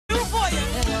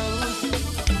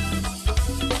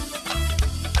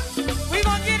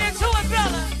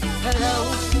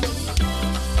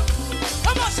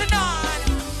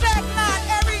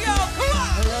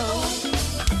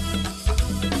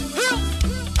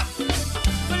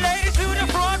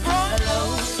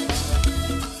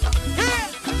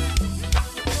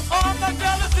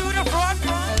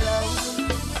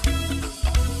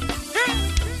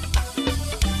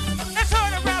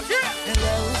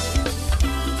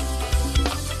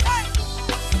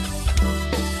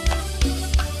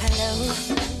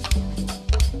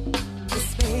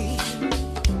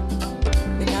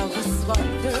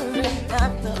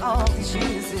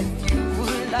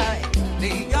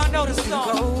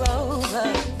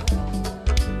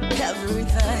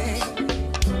anything.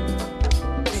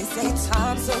 They say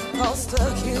time's supposed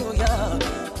to kill ya,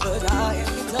 but I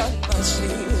ain't done much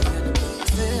healing.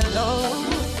 Say hello,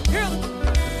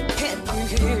 can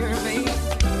you hear me?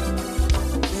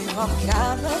 I'm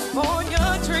California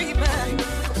dreaming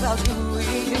about who we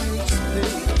used to be.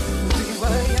 We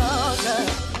were younger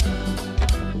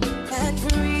and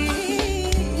free.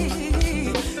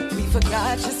 We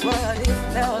forgot just what it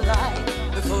felt like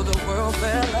before the world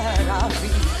fell at our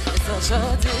feet. It's such a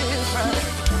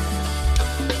difference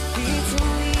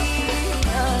between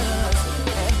us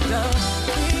and us.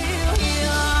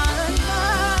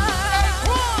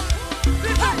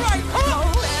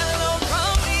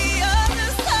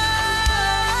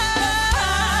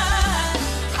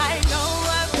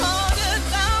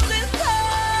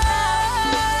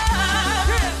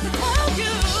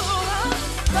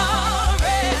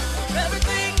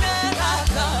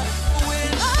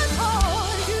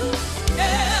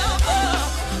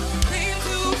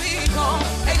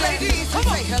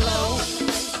 Hello.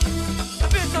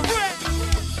 Mr. Rick.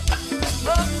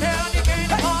 Uptown, you came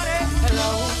to party. Hello.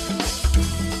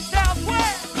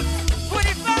 Southwest,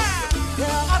 25.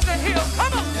 Yeah. Up the hill,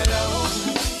 come on. Hello.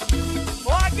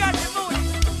 Boy, I got you moving.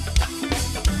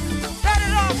 Set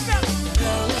it off, fella.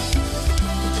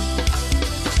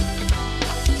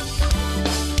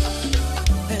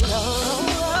 Hello. Hello.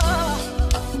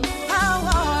 How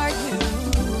are you?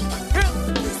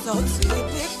 It's so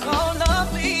typical of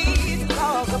me.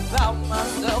 About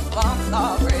myself, I'm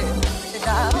sorry that I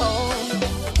hope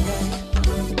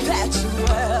that you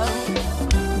well.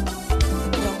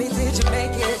 Tell me, did you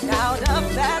make it out of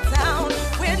that town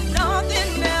when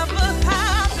nothing ever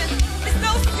happened? It's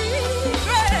no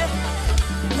secret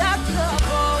that the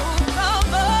both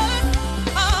of us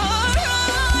are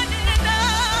running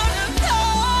out of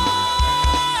time.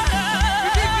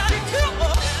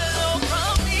 Hello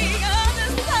from the other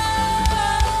side.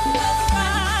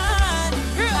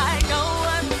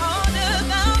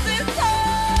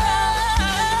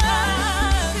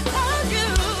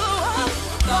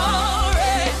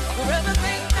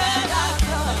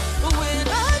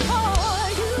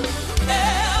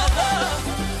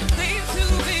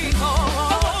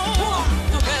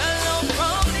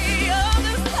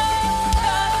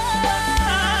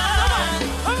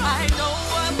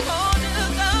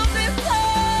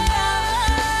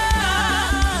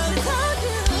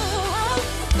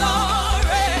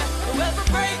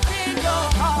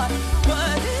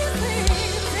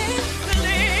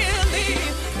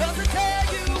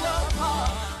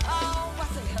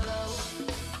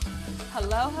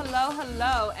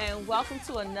 Hello, and welcome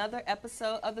to another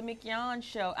episode of The McYon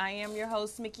Show. I am your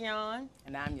host, McYon.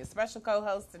 And I'm your special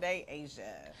co-host today,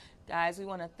 Asia. Guys, we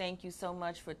want to thank you so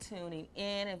much for tuning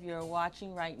in. If you're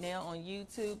watching right now on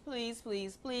YouTube, please,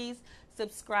 please, please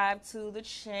subscribe to the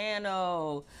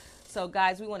channel. So,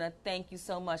 guys, we want to thank you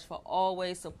so much for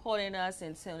always supporting us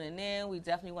and tuning in. We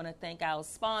definitely want to thank our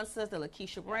sponsors, the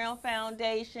Lakeisha Brown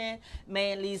Foundation,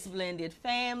 Manly's Blended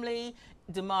Family,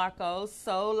 DeMarco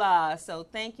Sola. So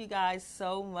thank you guys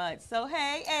so much. So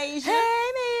hey, Asia.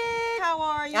 Hey, man. How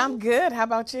are you? I'm good. How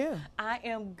about you? I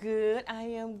am good. I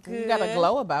am good. You got a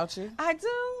glow about you. I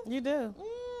do? You do.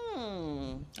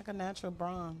 Like a natural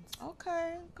bronze.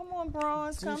 Okay. Come on,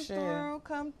 bronze. Come through.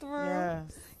 Come through.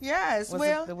 Yes. Yes. Was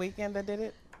it the weekend that did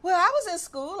it? Well, I was in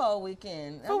school all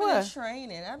weekend. For what? I've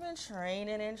been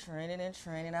training and training and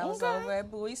training. I was over at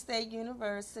Bowie State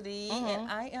University, and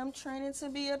I am training to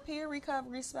be a peer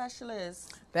recovery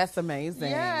specialist. That's amazing.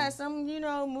 Yes, I'm,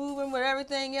 moving with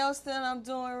everything else that I'm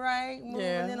doing right.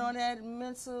 Moving in on that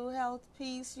mental health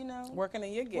piece, Working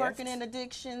in your gift. Working in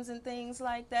addictions and things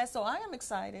like that. So I am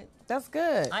excited. That's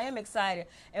good. I am excited.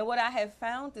 And what I have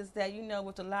found is that,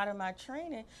 with a lot of my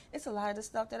training, it's a lot of the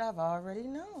stuff that I've already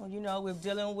known. We're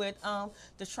dealing with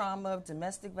the trauma of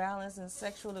domestic violence and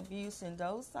sexual abuse and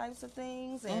those types of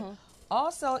things. And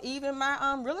also even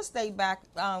my real estate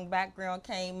background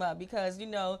came up because,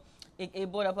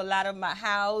 it brought up a lot of my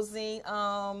housing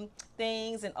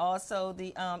things and also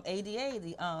the ADA,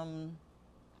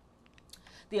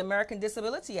 the American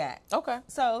Disability Act. Okay.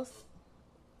 So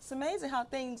it's amazing how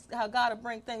God will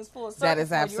bring things full circle. That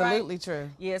is absolutely true.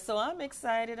 Yeah, so I'm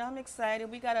excited.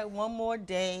 We got one more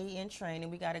day in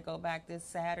training. We got to go back this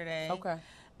Saturday. Okay.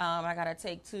 I got to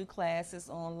take 2 classes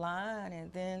online,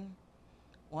 and then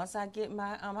once I get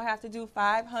my, I have to do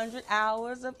 500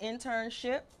 hours of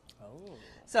internship. Oh.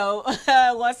 So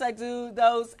once I do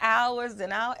those hours,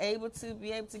 then I'll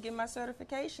be able to get my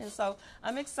certification. So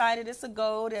I'm excited. It's a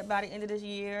goal that by the end of this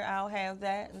year I'll have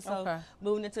that. And so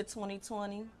moving into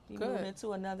 2020, moving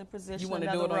into another position. You want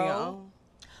to do it on your own?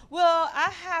 Well, I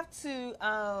have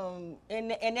to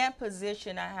in that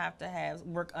position. I have to have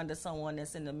work under someone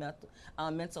that's in the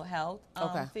mental health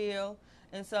Okay. field,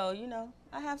 and so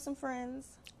I have some friends.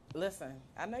 Listen,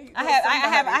 I know you. I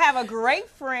have a great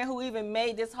friend who even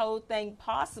made this whole thing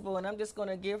possible, and I'm just going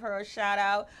to give her a shout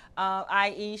out,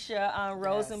 Aisha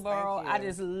Rosenborough.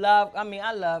 thank you.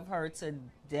 I love her to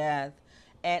death,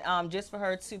 and just for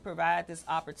her to provide this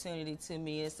opportunity to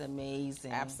me, it's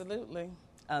amazing. Absolutely.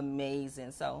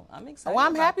 Amazing. So I'm excited. Well,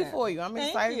 I'm about happy that. for you. I'm Thank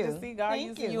excited you. to see God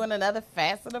Thank using you in another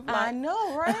facet of life. I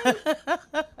know,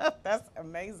 right? That's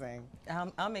amazing.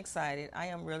 I'm excited. I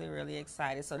am really, really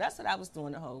excited. So that's what I was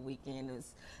doing the whole weekend,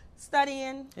 is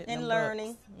studying Hitting and them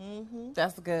learning. books.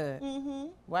 That's good.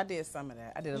 Well, I did some of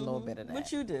that. I did a little bit of that.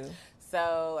 What you do?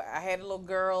 So I had a little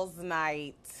girls'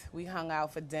 night. We hung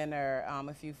out for dinner,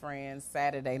 a few friends,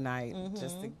 Saturday night,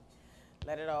 just to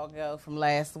let it all go from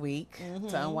last week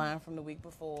to unwind from the week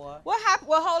before. What happened?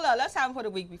 Well, hold on. Let's happen for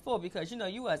the week before, because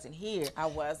you wasn't here. I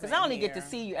wasn't Because I only get to here.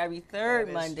 see you every third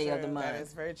That is Monday of the true. month. That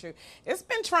is very true. It's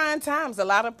been trying times. A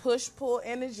lot of push-pull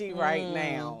energy right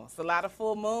now. It's a lot of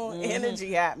full moon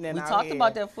energy happening We out talked here.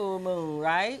 about that full moon,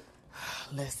 right?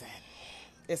 Listen,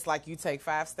 it's like you take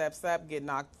 5 steps up, get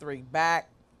knocked 3 back.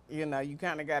 You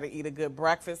kind of got to eat a good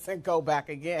breakfast and go back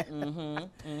again.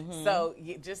 So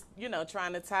you just,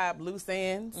 trying to tie up loose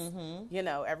ends,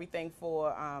 everything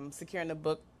for securing the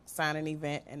book signing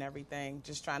event and everything,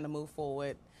 just trying to move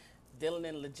forward, dealing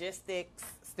in logistics,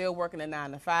 still working a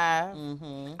 9 to 5.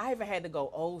 I even had to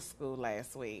go old school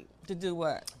last week To do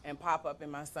what? and pop up in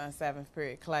my son's 7th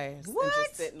period class and What?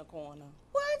 just sit in the corner.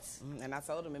 What? And I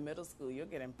told him in middle school, you'll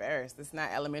get embarrassed. It's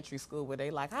not elementary school where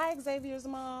they like, hi, Xavier's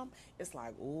mom. It's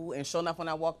like, ooh. And sure enough, when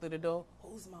I walked through the door,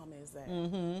 whose mom is that?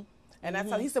 And I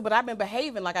told he said, but I've been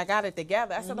behaving like I got it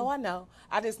together. I said, oh, I know.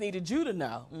 I just needed you to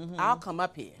know. I'll come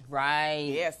up here.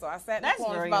 Right. Yeah, so I sat in That's the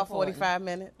corner for very about important. 45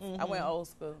 minutes. I went old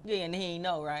school. Yeah, and he ain't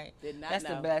know, right? Did not That's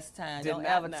know. the best time. Did Don't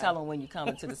not ever know. tell them when you come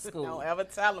into the school. Don't ever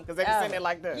tell them because they can send it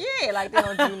like this. Yeah, like they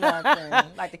don't do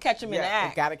nothing. Like to catch them in the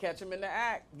act. Got to catch them in the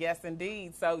act. Yes,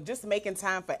 indeed. So just making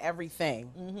time for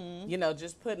everything.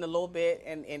 Just putting a little bit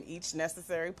in each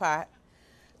necessary pot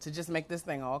to just make this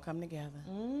thing all come together.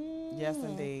 Yes,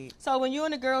 indeed. So when you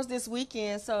and the girls this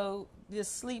weekend,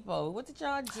 this sleepover, what did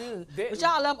y'all do? Did- Was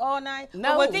y'all up all night?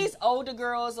 No. Or were these older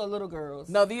girls or little girls?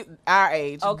 No, our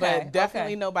age. Okay, But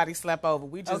definitely okay. nobody slept over.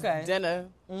 We just Okay. dinner,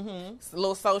 a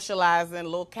little socializing, a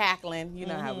little cackling. You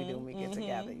know how we do when we get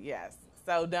together. Yes.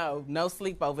 So no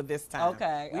sleepover this time.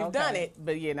 Okay, We've okay. done it,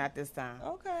 but not this time.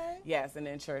 Okay. Yes, and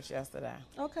in church yesterday.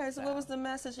 Okay, so what was the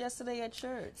message yesterday at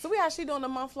church? So we actually doing a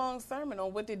month-long sermon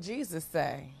on what did Jesus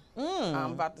say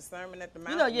about the Sermon at the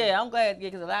Mount. I'm glad,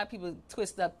 because a lot of people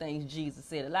twist up things Jesus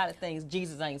said. A lot of things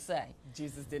Jesus ain't say.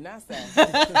 Jesus did not say.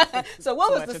 So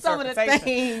what Too was much some of the interpretation.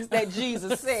 things that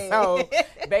Jesus said? So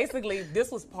basically,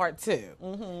 this was part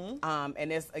 2.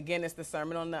 And it's the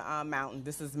Sermon on the Mountain.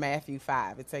 This is Matthew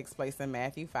 5. It takes place in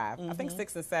Matthew 5. I think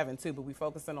 6 and 7 too, but we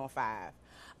focusing on 5.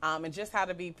 And just how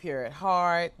to be pure at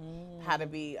heart, how to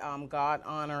be God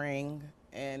honoring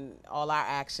in all our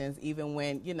actions, even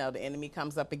when the enemy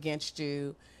comes up against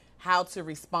you. How to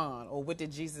respond, or what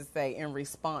did Jesus say in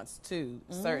response to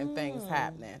certain things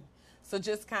happening. So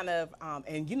just kind of,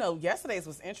 and yesterday's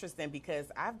was interesting because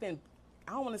I don't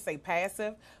want to say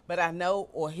passive, but I know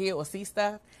or hear or see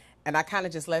stuff, and I kind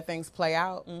of just let things play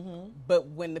out. But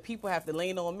when the people have to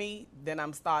lean on me, then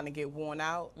I'm starting to get worn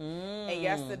out. And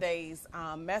yesterday's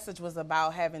message was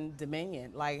about having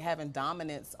dominion, like having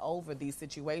dominance over these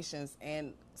situations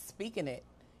and speaking it.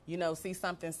 See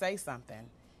something, say something,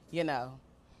 And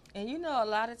a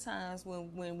lot of times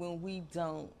when we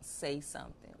don't say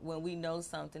something, when we know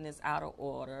something is out of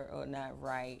order or not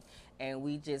right, and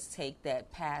we just take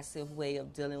that passive way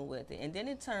of dealing with it, and then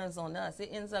it turns on us, it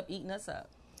ends up eating us up.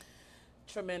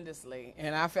 Tremendously.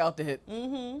 And I felt it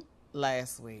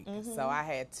last week. So I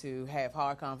had to have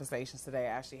hard conversations today.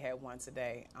 I actually had one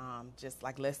today. Just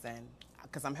like, listen,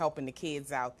 because I'm helping the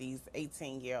kids out, these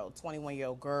 18-year-old,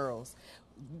 21-year-old girls,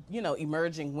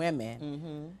 emerging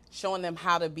women, showing them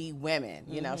how to be women,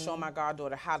 showing my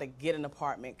goddaughter how to get an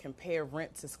apartment, compare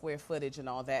rent to square footage and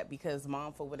all that, because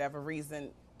mom, for whatever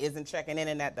reason, isn't checking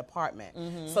in that department.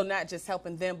 So not just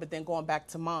helping them, but then going back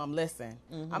to mom, listen,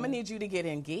 I'm going to need you to get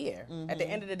in gear. At the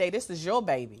end of the day, this is your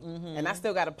baby. And I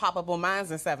still got to pop up on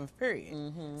mines in 7th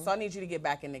period. So I need you to get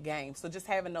back in the game. So just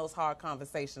having those hard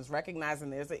conversations, recognizing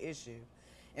there's an issue,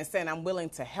 and saying I'm willing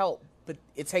to help, but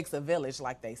it takes a village,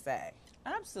 like they say.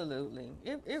 Absolutely.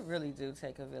 It really do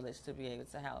take a village to be able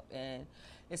to help, and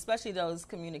especially those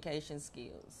communication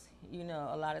skills.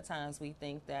 A lot of times we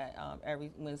think that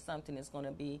when something is going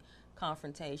to be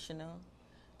confrontational,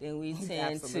 then we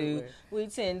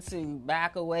tend to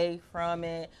back away from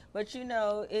it. But you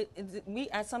know,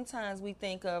 sometimes we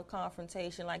think of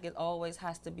confrontation like it always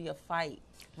has to be a fight.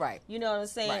 Right. You know what I'm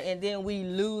saying? Right. And then we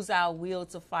lose our will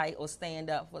to fight or stand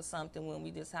up for something when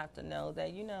we just have to know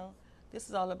that, you know, this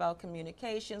is all about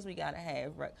communications. We got to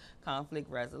have conflict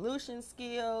resolution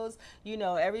skills. You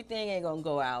know, everything ain't going to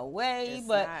go our way.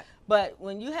 But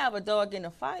when you have a dog in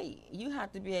a fight, you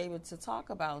have to be able to talk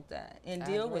about that and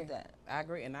deal with that. I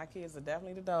agree. And our kids are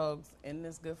definitely the dogs in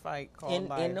this good fight called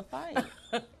life. In the fight.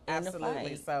 Absolutely. In the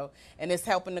fight. So, and it's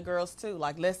helping the girls too.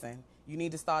 Like, listen, you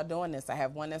need to start doing this. I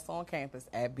have one that's on campus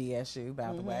at BSU,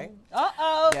 by the way.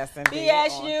 Yes, indeed.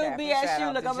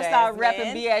 BSU. Look, I'm going to start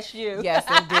repping BSU. Yes,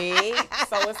 indeed.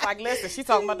 So it's like, listen, she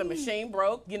talking about the machine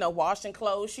broke, you know, washing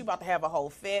clothes. She about to have a whole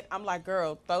fit. I'm like,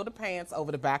 girl, throw the pants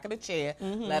over the back of the chair.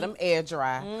 Let them air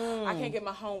dry. I can't get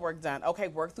my homework done. Okay,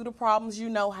 work through the problems you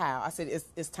know how. I said,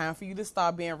 it's time for you to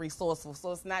start being resourceful.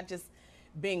 So it's not just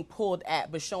being pulled at,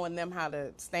 but showing them how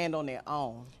to stand on their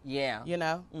own. Yeah. You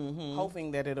know,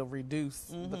 hoping that it'll reduce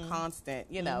the constant,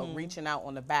 you know, reaching out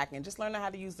on the back and just learning how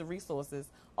to use the resources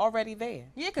already there.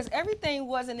 Yeah, because everything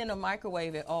wasn't in a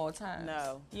microwave at all times.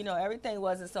 No. You know, everything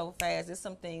wasn't so fast. There's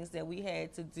some things that we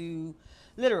had to do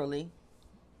literally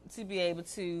to be able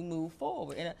to move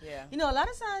forward. And, you know, a lot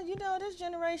of times, you know, this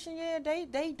generation,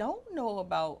 they don't know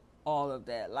about all of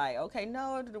that. Like, okay,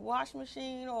 no, the washing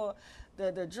machine or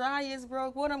the dryer's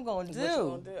broke. What I'm going to do? What you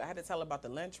going to do? I had to tell her about the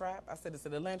lint trap. I said, it's a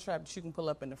lint trap that you can pull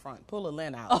up in the front. Pull a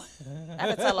lint out. I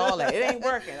had to tell her all that. It ain't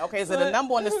working. Okay, so the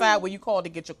number on the side where you call to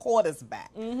get your quarters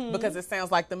back because it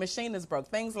sounds like the machine is broke.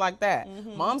 Things like that.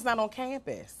 Mom's not on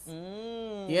campus.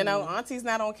 You know, auntie's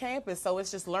not on campus. So it's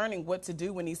just learning what to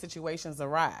do when these situations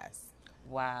arise.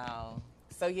 Wow.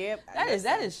 So, yeah.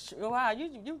 That is true. Wow,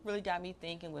 you really got me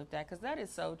thinking with that because that is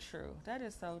so true. That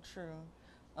is so true.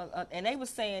 And they were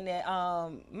saying that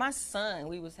my son,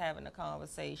 we was having a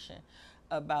conversation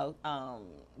about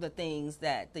the things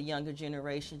that the younger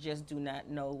generation just do not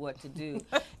know what to do.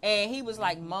 And he was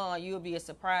like, Mom, you'll be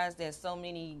surprised that so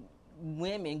many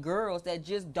women, girls, that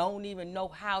just don't even know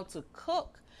how to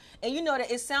cook. And, you know, that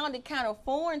it sounded kind of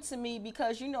foreign to me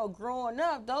because, you know, growing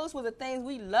up, those were the things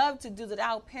we loved to do that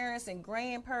our parents and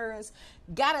grandparents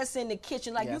got us in the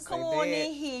kitchen. Like, yes, you come on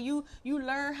in here, you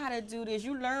learn how to do this.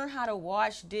 You learn how to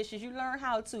wash dishes. You learn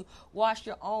how to wash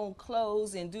your own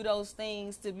clothes and do those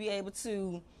things to be able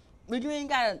to, but you ain't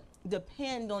got to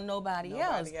depend on nobody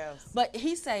else. But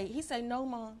he say, no,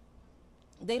 Mom,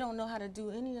 they don't know how to do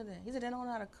any of that. He said, they don't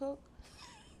know how to cook.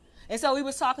 And so we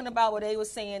was talking about what they were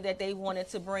saying that they wanted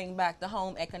to bring back the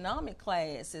home economic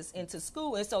classes into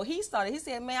school. And so he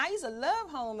said, man, I used to love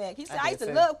home ec. He said, I used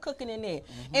to love cooking in there.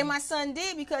 And my son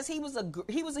did because he's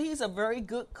a very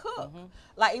good cook.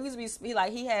 Like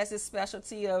he has his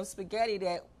specialty of spaghetti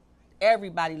that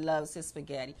everybody loves his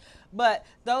spaghetti. But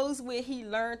those where he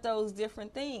learned those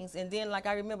different things. And then, like,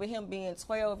 I remember him being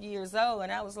 12 years old,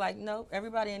 and I was like, nope,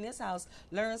 everybody in this house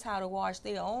learns how to wash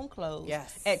their own clothes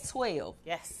at 12.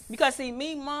 Yes. Because, see,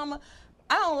 me, Mama,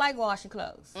 I don't like washing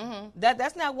clothes.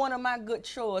 That's not one of my good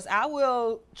chores. I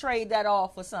will trade that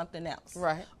off for something else.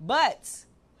 Right. But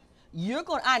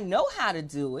I know how to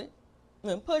do it.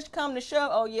 When push come to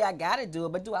shove, oh, yeah, I got to do it.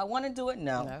 But do I want to do it?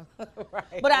 No.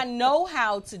 Right. But I know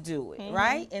how to do it,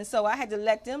 right? And so I had to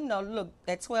let them know, look,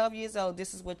 at 12 years old,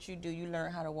 this is what you do. You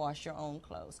learn how to wash your own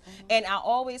clothes. And I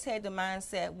always had the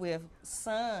mindset with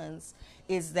sons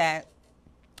is that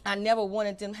I never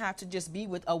wanted them to have to just be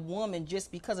with a woman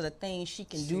just because of the things she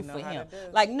can do for him.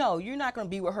 Like, no, you're not going to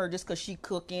be with her just because she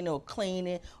cooking or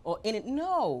cleaning or in it.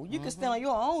 No, you can stand on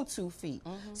your own 2 feet.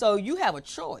 So you have a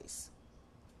choice.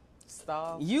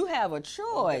 You have a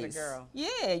choice. Get a girl.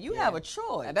 Yeah, you have a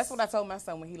choice. And that's what I told my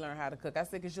son when he learned how to cook. I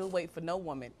said, because you'll wait for no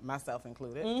woman, myself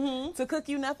included, to cook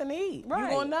you nothing to eat. Right. You're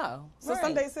going to know. So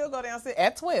some days he'll go downstairs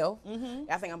at 12.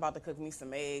 I think I'm about to cook me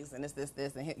some eggs and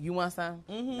this. And you want some?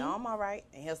 No, I'm all right.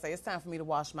 And he'll say, it's time for me to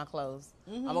wash my clothes.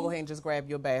 I'm going to go ahead and just grab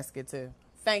your basket, too.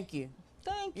 Thank you.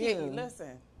 Thank you. Yeah,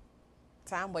 listen.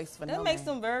 Time waits for no man. That makes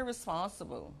them very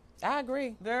responsible. I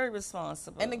agree. Very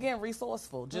responsible. And again,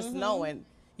 resourceful. Just knowing.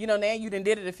 You know, now you done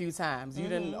did it a few times. You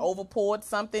done over-poured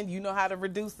something. You know how to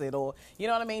reduce it. Or, you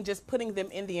know what I mean? Just putting them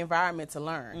in the environment to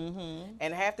learn.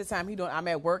 And half the time I'm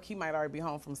at work, he might already be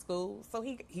home from school. So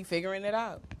he figuring it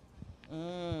out.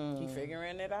 He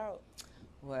figuring it out.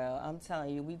 Well, I'm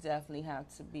telling you, we definitely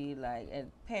have to be like, as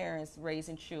parents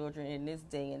raising children in this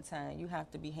day and time, you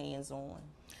have to be hands-on.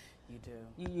 You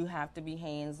do. You have to be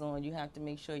hands-on. You have to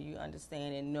make sure you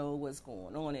understand and know what's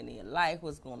going on in their life,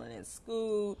 what's going on in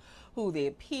school, who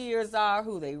their peers are,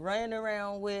 who they running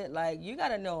around with. Like, you got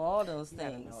to know all those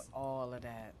things. You got to know all of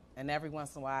that. And every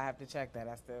once in a while, I have to check that.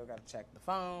 I still got to check the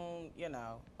phone, you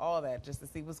know, all that, just to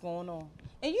see what's going on.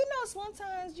 And you know,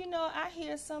 sometimes, you know, I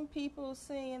hear some people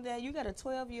saying that you got a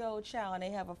 12-year-old child and they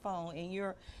have a phone and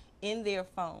you're in their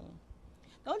phone.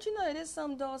 Don't you know that there's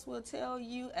some adults will tell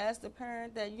you as the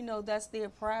parent that, you know, that's their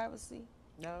privacy?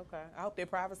 No, okay. I hope their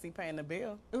privacy paying the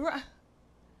bill. Right.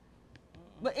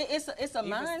 But it's a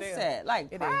Even mindset, still, like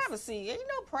it privacy. Ain't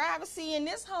no privacy in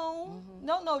this home.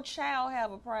 Don't no child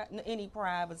have any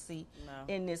privacy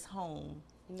No. in this home.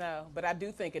 No, but I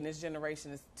do think in this generation,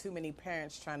 there's too many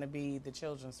parents trying to be the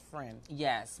children's friend.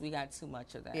 Yes, we got too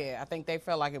much of that. Yeah, I think they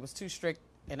felt like it was too strict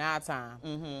in our time.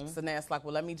 So now it's like,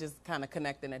 well, let me just kind of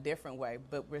connect in a different way.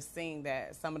 But we're seeing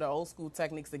that some of the old school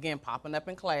techniques, again, popping up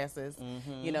in classes,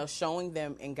 you know, showing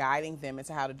them and guiding them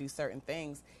into how to do certain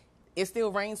things. It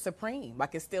still reigns supreme.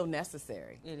 Like, it's still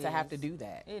necessary to have to do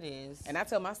that. It is. And I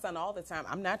tell my son all the time,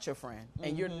 I'm not your friend.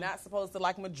 And you're not supposed to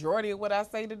like majority of what I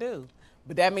say to do.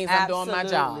 But that means I'm doing my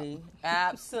job.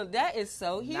 Absolutely. That is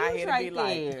so huge Not here to right be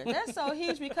liked. there. That's so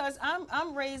huge because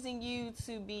I'm raising you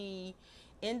to be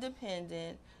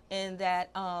independent, and that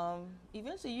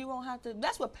eventually you won't have to.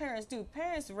 That's what parents do.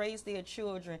 Parents raise their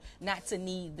children not to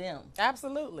need them.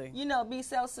 Absolutely. You know, be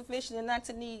self-sufficient and not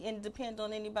to need and depend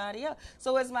on anybody else.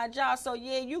 So it's my job. So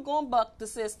yeah, you gonna buck the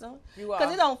system You are.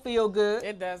 because it don't feel good.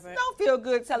 It doesn't. It don't feel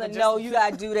good telling But no, just- you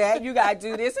gotta do that, you gotta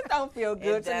do this. It don't feel It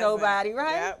good to doesn't. nobody,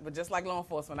 right? Yeah, but just like law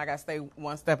enforcement, I got to stay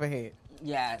one step ahead.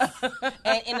 Yes.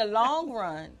 And in the long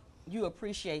run, you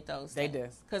appreciate those They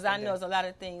things. do. Because They I know do. there's a lot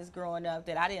of things growing up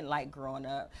that I didn't like growing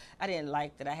up. I didn't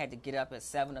like that I had to get up at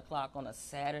 7 o'clock on a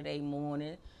Saturday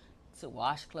morning to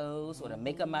wash clothes or to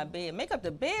make up my bed. Make up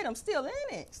the bed, I'm still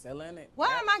in it. Still in it. Why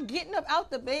Yep. am I getting up out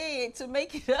the bed to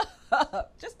make it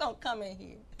up? Just don't come in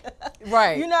here.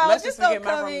 Right. You know, Let's just just forget don't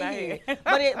my come room in not here.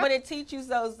 here. But it teaches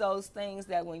those things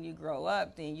that when you grow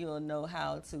up, then you'll know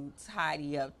how to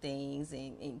tidy up things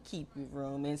and keep your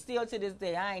room. And still to this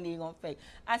day, I ain't even gonna fake.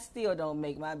 I still don't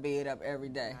make my bed up every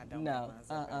day. I don't No, make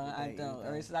mine up every I day don't. either.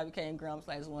 Ever since I became grown,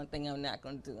 it's one thing I'm not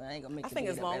gonna do. I ain't gonna make. I the think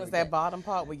bed as up long as every that day. bottom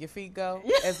part where your feet go,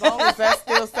 as long as that's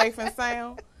still safe and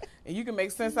sound, and you can make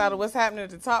sense out of what's happening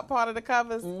at the top part of the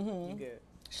covers, you good.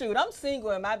 Shoot, I'm single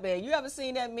in my bed. You ever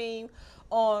seen that meme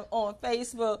on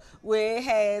Facebook where it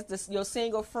has your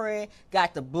single friend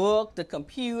got the book, the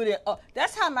computer? Oh,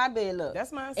 that's how my bed looks.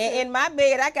 That's mine, And too. in my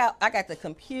bed, I got the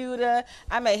computer.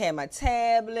 I may have my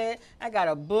tablet. I got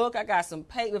a book. I got some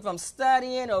paper. If I'm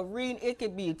studying or reading, it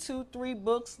could be 2-3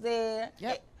 books there.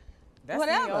 Yep. That's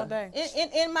Whatever. me all day.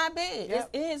 In my bed. Yep.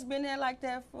 It has been there like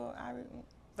that for.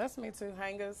 That's me too.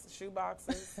 Hangers, shoe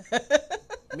boxes.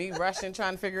 Me rushing,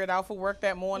 trying to figure it out for work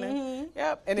that morning.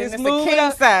 Yep. And then Just it's move a it king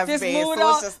on- size just bed, move it so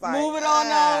on- it's just like move it on over.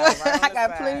 right on I the got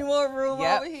side. plenty more room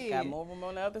Yep, over here. got more room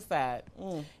on the other side.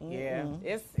 Yeah,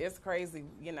 it's crazy,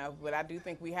 you know. But I do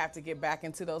think we have to get back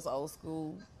into those old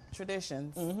school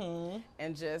traditions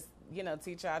and just, you know,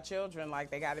 teach our children like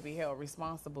they got to be held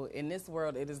responsible. In this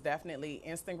world, it is definitely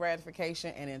instant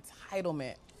gratification and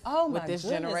entitlement. Oh my with this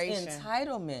goodness, generation.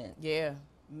 entitlement. Yeah,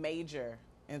 major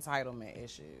entitlement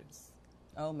issues.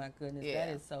 Oh my goodness, Yeah.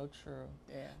 that is so true.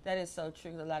 Yeah. That is so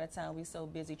true. A lot of times we so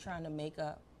busy trying to make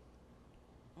up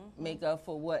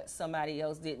for what somebody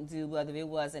else didn't do, whether it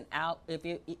wasn't if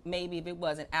it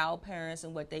wasn't our parents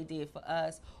and what they did for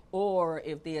us, or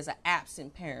if there's an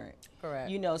absent parent. Correct.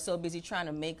 You know, so busy trying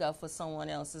to make up for someone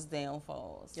else's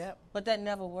downfalls. Yep. But that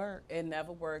never worked. It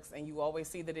never works, and you always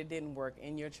see that it didn't work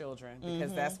in your children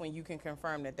because that's when you can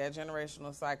confirm that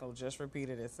generational cycle just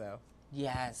repeated itself.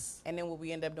 Yes. And then what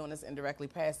we end up doing is indirectly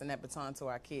passing that baton to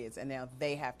our kids, and now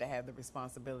they have to have the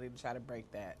responsibility to try to break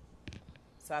that.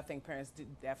 So I think parents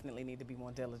definitely need to be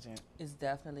more diligent. It's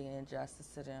definitely an injustice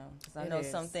to them. 'Cause I It know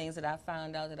some is. things that I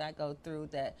found out that I go through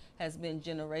that has been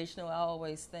generational. I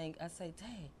always think, I say,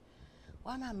 dang,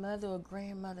 why my mother or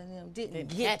grandmother and them didn't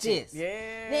get catch it. this?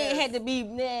 Yes. They had to be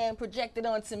projected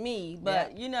onto me.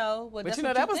 But, Yeah. you know, But that's you know,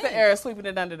 what that was think. the era sweeping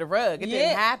it under the rug. It Yeah,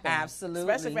 didn't happen. absolutely.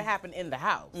 Especially if it happened in the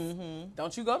house.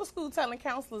 Don't you go to school telling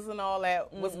counselors and all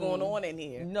that what's going on in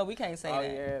here. No, we can't say Oh,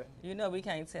 that. yeah. You know we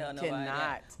can't tell nobody cannot.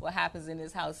 that. What happens in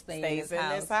this house stays Stays in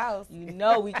this house. You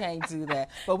know we can't do that.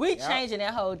 But we Yep. changing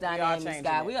that whole dynamic, changing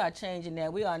Scott. it. We are changing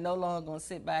that. We are no longer going to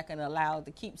sit back and allow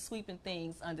to keep sweeping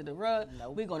things under the rug.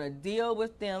 Nope. We're going to deal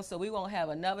with them so we won't have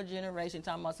another generation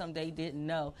talking about something they didn't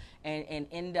know and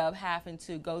end up having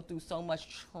to go through so much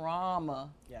trauma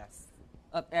Yes.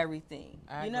 of everything.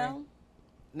 I you agree. know?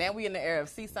 Now we in the era of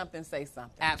see something, say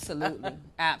something. Absolutely.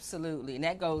 Absolutely. And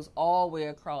that goes all the way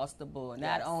across the board,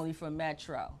 not only for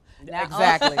Metro.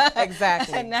 Exactly.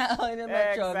 Exactly. Not only the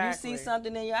Metro. Exactly. If you see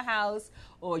something in your house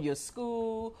or your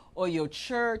school or your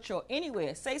church or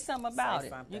anywhere, say something about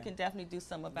it. You can definitely do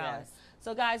something about it.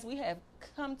 So, guys, we have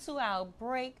come to our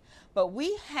break, but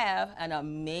we have an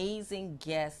amazing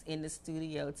guest in the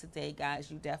studio today,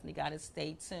 guys. You definitely got to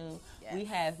stay tuned. Yes. We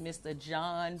have Mr.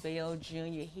 John Bell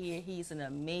Jr. here. He's an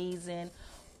amazing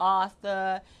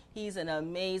author. He's an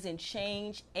amazing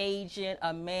change agent,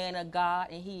 a man of God,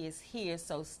 and he is here.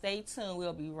 So stay tuned.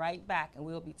 We'll be right back, and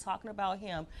we'll be talking about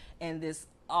him and this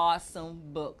awesome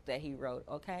book that he wrote,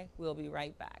 okay? We'll be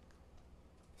right back.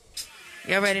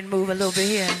 Y'all ready to move a little bit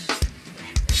here?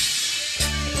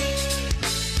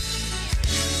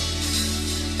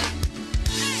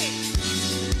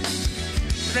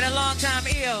 It's been a long time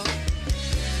ill.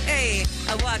 Hey,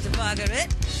 I watch the Margaret.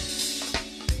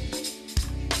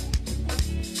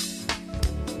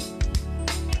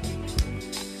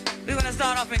 We're gonna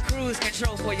start off in cruise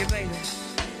control for you, baby.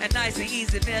 And nice and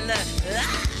easy, Miller.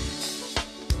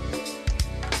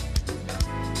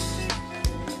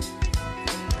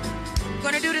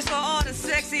 Gonna do this for all the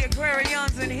sexy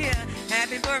Aquarians in here.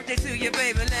 Happy birthday to you,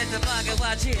 baby. Let the market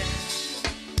watch here.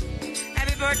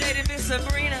 Happy birthday to Miss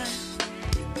Sabrina.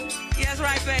 Yes,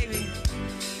 right, baby.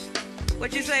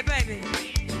 What you say, baby?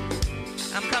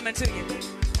 I'm coming to you.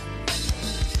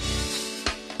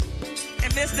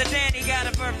 And Mr. Danny got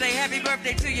a birthday. Happy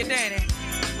birthday to you, Danny.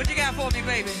 What you got for me,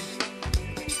 baby?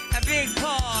 A big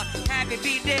paw. Happy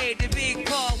B-Day to Big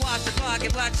Paw. Watch the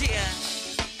pocket, watch here.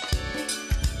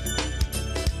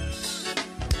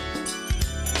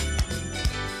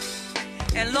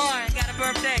 And Lauren got a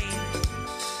birthday.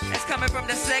 That's coming from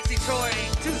the sexy Troy.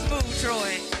 Too smooth,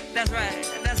 Troy. That's right.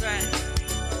 That's right.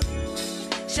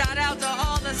 Shout out to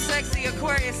all the sexy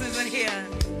Aquariuses in here.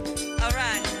 All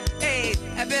right. Hey,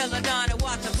 I Belladonna,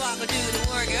 watch the Papa do the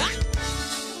work.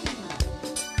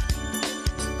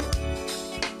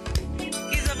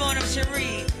 He's up on him,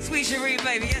 Cherie. Sweet Cherie,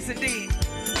 baby. Yes, indeed.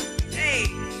 Hey.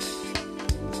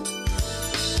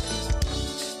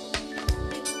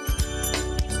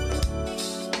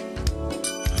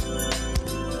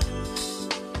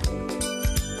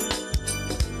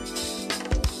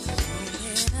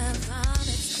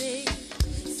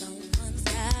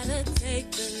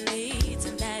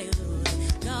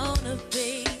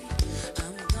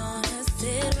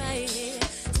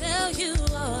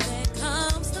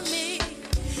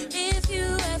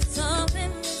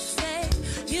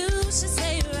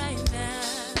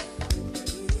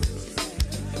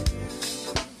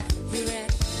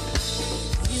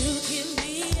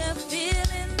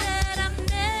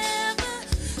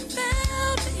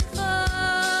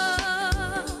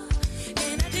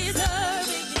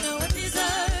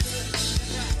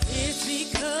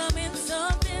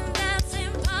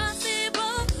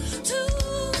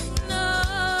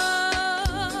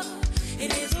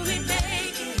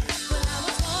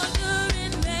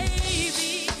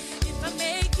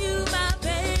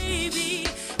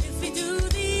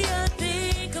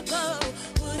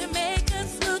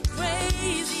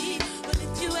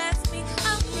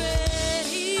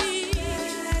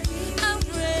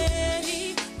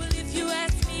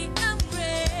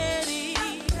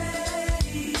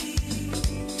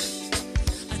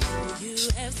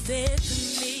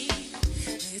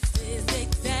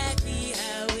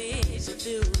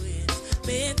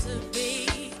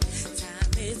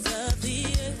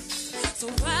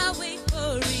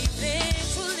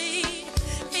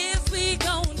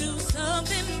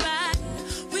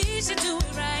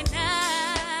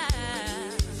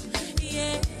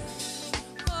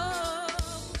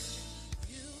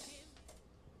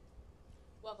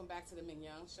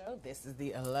 Show. This is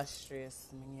the illustrious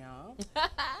Mignon.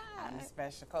 I'm the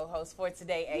special co-host for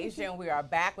today, Asia, and we are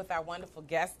back with our wonderful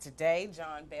guest today,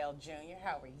 John Bell Jr.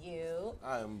 How are you?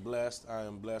 I am blessed. Welcome.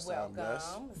 I'm blessed.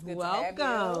 It's good to have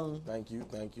you.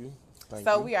 Thank you.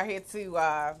 So we are here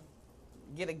to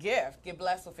get a gift, get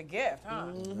blessed with a gift,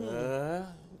 huh?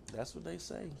 That's what they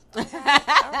say. All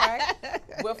right.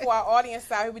 Well, for our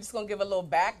audience out here, we're just going to give a little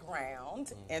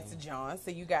background into John so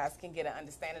you guys can get an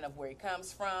understanding of where he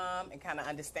comes from and kind of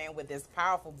understand where this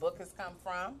powerful book has come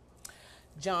from.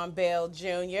 John Bell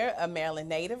Jr., a Maryland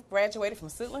native, graduated from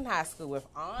Suitland High School with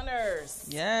honors.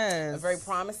 Yes. A very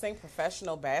promising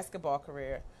professional basketball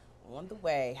career on the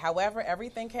way. However,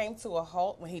 everything came to a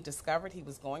halt when he discovered he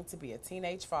was going to be a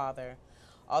teenage father.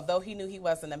 Although he knew he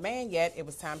wasn't a man yet, it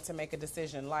was time to make a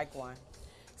decision like one.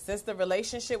 Since the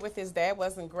relationship with his dad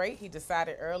wasn't great, he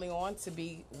decided early on to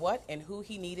be what and who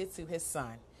he needed to his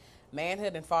son.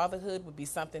 Manhood and fatherhood would be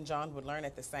something John would learn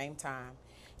at the same time.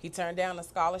 He turned down a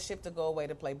scholarship to go away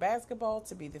to play basketball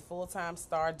to be the full-time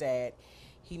star dad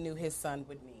he knew his son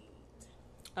would need.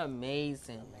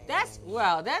 Amazing. That's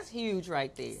huge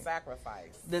right there.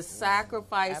 Sacrifice. The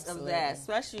sacrifice Absolutely. of that,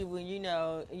 especially when,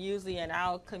 usually in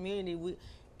our community,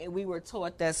 we were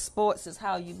taught that sports is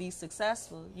how you be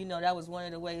successful. That was one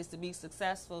of the ways to be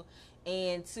successful,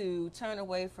 and to turn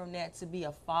away from that to be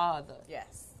a father.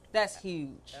 Yes. That's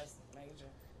huge. That's major.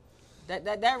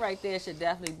 That right there should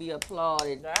definitely be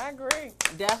applauded. I agree.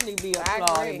 Definitely be I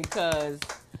applauded, agree. because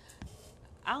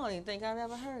I don't even think I've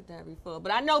ever heard that before.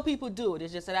 But I know people do it.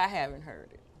 It's just that I haven't heard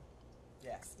it.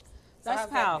 Yes. So That's how's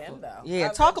that powerful. been, though? Yeah,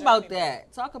 How's talk that about journey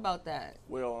that. Talk about that.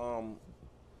 Well,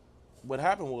 what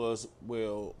happened was,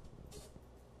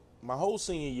 my whole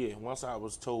senior year, once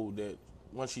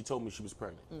she told me she was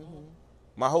pregnant,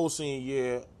 my whole senior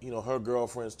year, her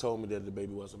girlfriends told me that the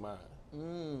baby wasn't mine.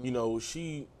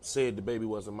 She said the baby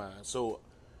wasn't mine. So,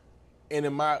 and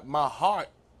in my heart,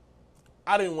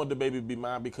 I didn't want the baby to be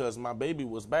mine because my baby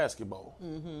was basketball.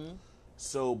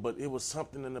 So, but it was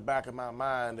something in the back of my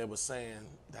mind that was saying,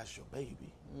 that's your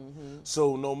baby.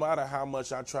 So no matter how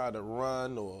much I tried to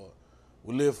run or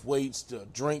lift weights, to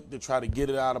drink, to try to get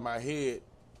it out of my head,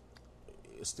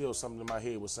 it's still something in my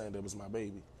head was saying that was my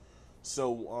baby.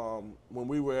 So when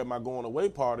we were at my going away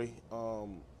party,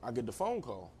 I get the phone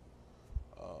call.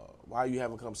 Why you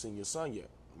haven't come seen your son yet?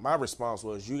 My response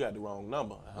was, you got the wrong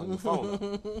number. I hung the phone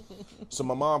up. So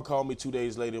my mom called me 2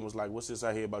 days later and was like, what's this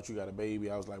I hear about you got a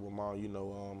baby? I was like, well, Mom,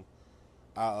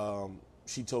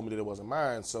 she told me that it wasn't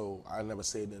mine, so I never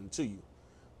said nothing to you.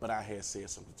 But I had said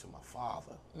something to my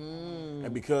father.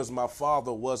 And because my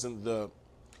father wasn't the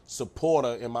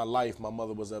supporter in my life, my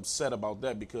mother was upset about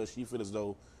that because she felt as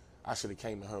though I should have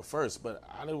came to her first. But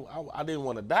I didn't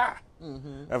want to die.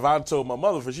 If I told my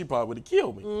mother first, she probably would have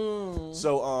killed me.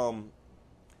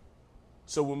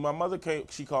 So when my mother came,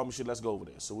 she called me, she said, let's go over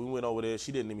there. So we went over there.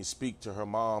 She didn't even speak to her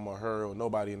mom or her or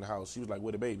nobody in the house. She was like,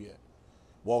 where the baby at?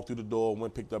 Walked through the door,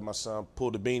 went, picked up my son,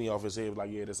 pulled the beanie off his head, was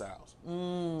like, yeah, this ours.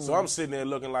 So I'm sitting there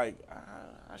looking like,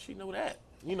 how she know that?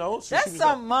 So That's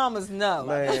something mamas know.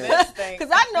 Man. Because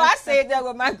I know I said that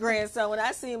with my grandson. When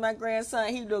I seen my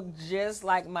grandson, he looked just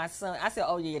like my son. I said,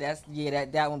 oh, yeah,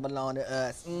 that one belonged to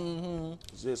us.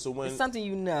 Yeah, so when It's something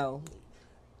you know.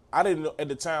 I didn't know, at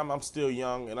the time, I'm still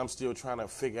young, and I'm still trying to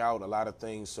figure out a lot of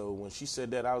things. So when she said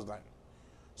that, I was like,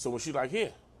 so when she like,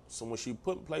 here. So when she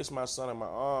placed my son in my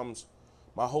arms,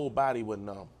 my whole body went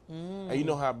numb. And you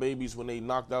know how babies, when they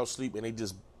knocked out sleep, and they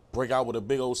just break out with a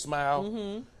big old smile?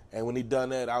 And when he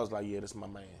done that, I was like, yeah, that's my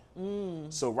man.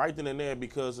 So right then and there,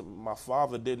 because me and my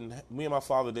father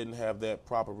didn't have that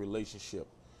proper relationship,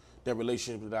 that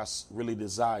relationship that I really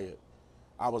desired,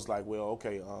 I was like, well,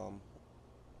 okay,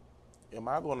 am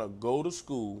I going to go to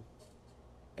school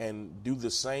and do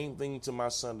the same thing to my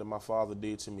son that my father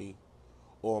did to me,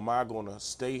 or am I going to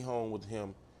stay home with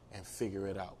him and figure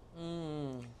it out?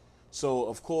 So,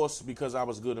 of course, because I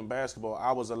was good in basketball,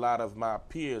 I was a lot of my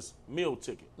peers' meal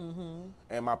ticket.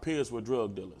 And my peers were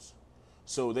drug dealers.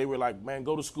 So they were like, man,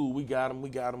 go to school. We got him.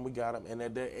 And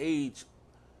at that age,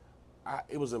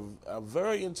 it was a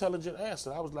very intelligent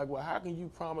answer. I was like, well, how can you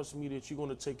promise me that you're going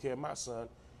to take care of my son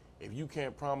if you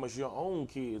can't promise your own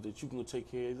kids that you're going to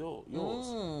take care of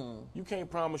yours? You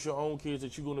can't promise your own kids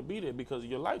that you're going to be there because of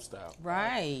your lifestyle.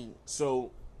 Right.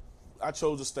 So I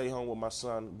chose to stay home with my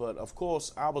son. But, of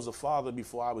course, I was a father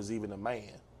before I was even a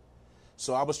man.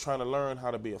 So I was trying to learn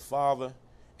how to be a father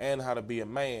and how to be a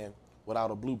man without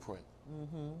a blueprint.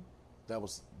 That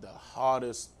was the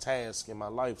hardest task in my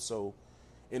life. So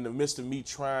in the midst of me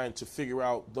trying to figure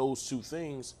out those two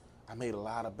things, I made a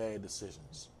lot of bad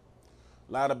decisions.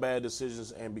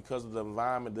 And because of the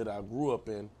environment that I grew up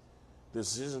in, the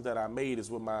decisions that I made is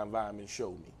what my environment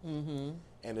showed me.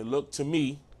 And it looked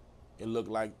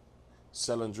like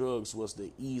selling drugs was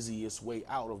the easiest way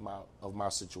out of my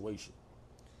situation.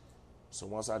 So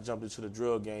once I jumped into the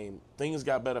drug game, things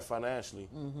got better financially,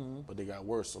 but they got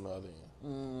worse on the other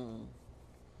end.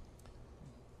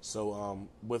 So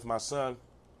with my son,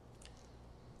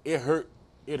 it hurt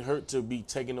to be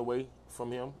taken away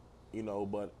from him,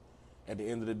 but at the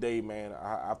end of the day, man,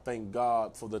 I thank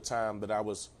God for the time that I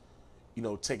was,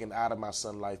 taken out of my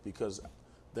son's life, because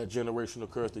that generational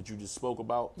curse that you just spoke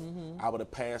about, I would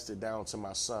have passed it down to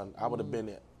my son. I would have been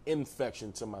an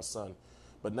infection to my son.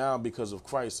 But now, because of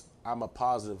Christ, I'm a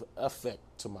positive effect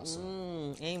to my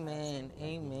son. Amen.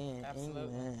 Absolutely.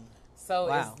 Amen. So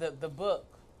Wow. it's the book,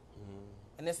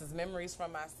 and this is Memories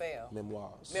from My Cell.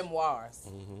 Memoirs.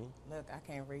 Look, I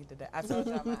can't read today. I told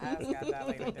y'all my eyes got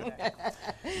dilated today.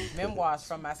 Memoirs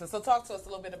from My Cell. So talk to us a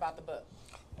little bit about the book.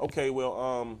 Okay,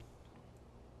 well,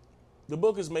 the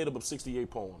book is made up of 68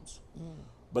 poems,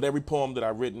 but every poem that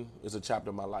I've written is a chapter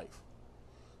of my life.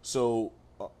 So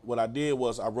what I did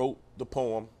was I wrote the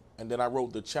poem, and then I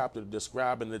wrote the chapter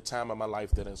describing the time of my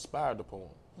life that inspired the poem,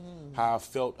 how I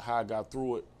felt, how I got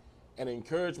through it, and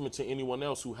encouragement to anyone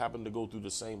else who happened to go through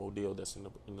the same ordeal that's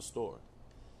in the story.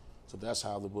 So that's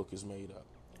how the book is made up.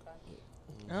 Okay.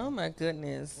 Oh my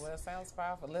goodness. Well, it sounds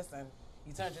powerful. Listen,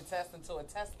 you turned your test into a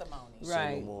testimony. Right.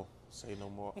 Say no more. Say no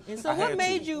more. And so I what had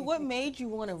made to. you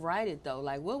want to write it though?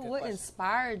 Like what question.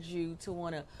 inspired you to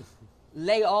want to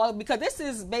lay all, because this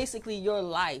is basically your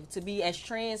life, to be as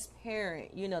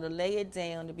transparent, you know, to lay it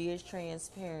down, to be as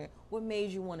transparent. What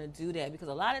made you want to do that? Because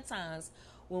a lot of times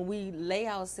when we lay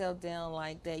ourselves down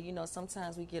like that, you know,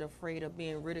 sometimes we get afraid of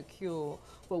being ridiculed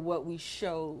for what we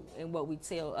show and what we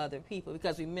tell other people.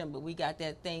 Because remember, we got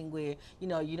that thing where, you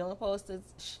know, you don't supposed to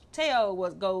tell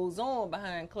what goes on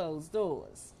behind closed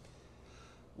doors.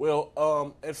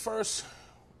 Well, at first,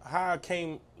 how I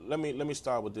came, let me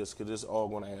start with this because this is all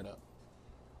going to add up.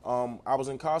 I was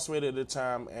incarcerated at the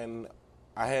time, and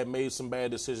I had made some bad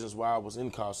decisions while I was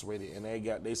incarcerated, and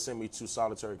they sent me to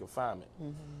solitary confinement.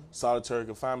 Solitary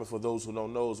confinement, for those who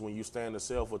don't know, is when you stay in the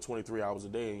cell for 23 hours a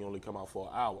day and you only come out for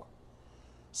an hour.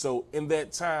 So in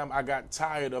that time, I got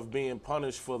tired of being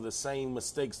punished for the same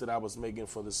mistakes that I was making,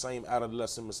 for the same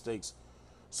adolescent mistakes.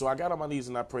 So I got on my knees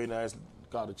and I prayed and I asked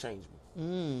God to change me.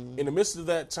 In the midst of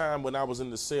that time when I was in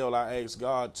the cell, I asked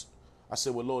God, I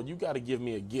said, well, Lord, you got to give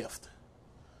me a gift.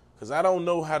 Because I don't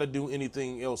know how to do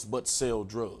anything else but sell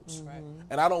drugs. Right.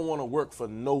 And I don't want to work for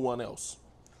no one else.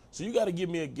 So you got to give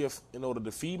me a gift in order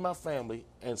to feed my family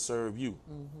and serve you.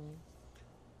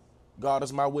 God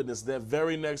is my witness. That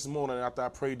very next morning after I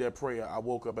prayed that prayer, I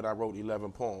woke up and I wrote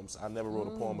 11 poems. I never wrote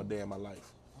a poem a day in my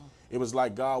life. It was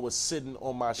like God was sitting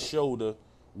on my shoulder,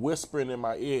 whispering in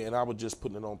my ear, and I was just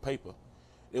putting it on paper.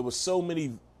 There was so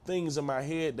many things in my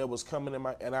head that was coming in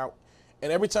my, and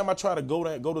every time I try to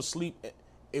go to sleep,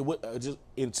 it would just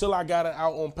until I got it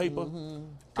out on paper.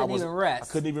 Couldn't even rest.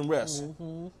 I couldn't even rest.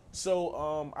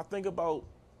 So I think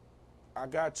I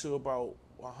got to about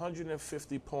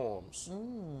 150 poems,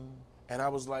 and I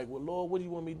was like, "Well, Lord, what do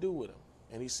you want me to do with them?"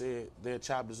 And He said, "They're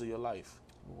chapters of your life."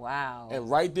 Wow. And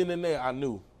right then and there, I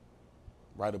knew,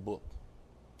 write a book.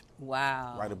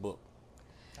 Wow. Write a book.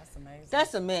 That's amazing.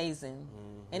 That's amazing.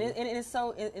 And it's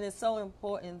so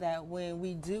important that when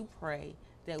we do pray,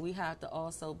 that we have to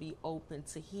also be open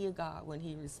to hear God when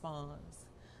He responds.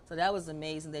 So that was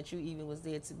amazing that you even was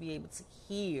there to be able to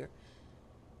hear.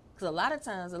 Because a lot of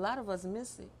times, a lot of us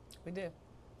miss it. We do.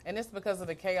 And it's because of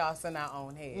the chaos in our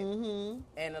own head.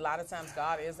 And a lot of times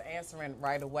God is answering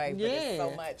right away, but it's so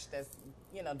much that's,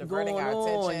 diverting Going our on.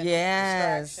 attention,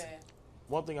 Yes. distraction.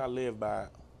 One thing I live by,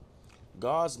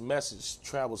 God's message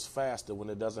travels faster when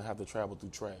it doesn't have to travel through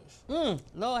trash.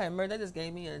 Lord have mercy. That just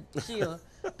gave me a chill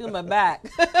through my back.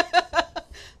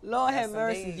 Lord have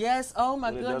mercy. indeed. Yes. Oh my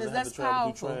When it goodness. doesn't have That's to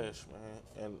travel powerful. through trash,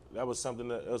 man. And that was something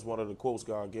that was one of the quotes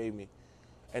God gave me.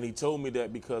 And He told me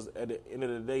that because at the end of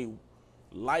the day,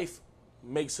 life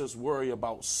makes us worry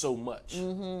about so much.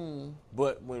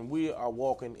 But when we are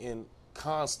walking in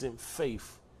constant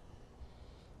faith,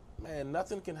 man,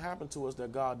 nothing can happen to us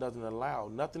that God doesn't allow.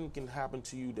 Nothing can happen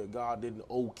to you that God didn't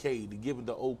okay, to give it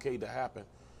the okay to happen.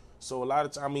 So a lot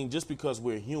of times, just because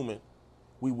we're human,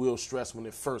 we will stress when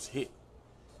it first hit.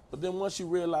 But then once you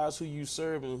realize who you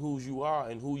serve and who you are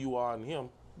in Him,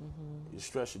 your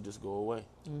stress should just go away.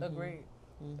 Agreed.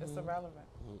 It's irrelevant.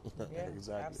 Yeah,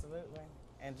 Exactly. absolutely.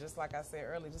 And just like I said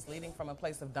earlier, just leading from a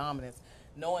place of dominance,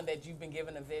 knowing that you've been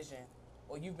given a vision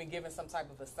or you've been given some type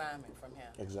of assignment from Him.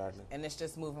 Exactly. And it's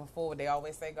just moving forward. They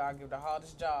always say God give the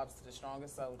hardest jobs to the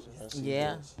strongest soldiers. Yes, He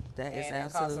Yeah. does. That is And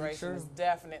absolutely incarceration true. is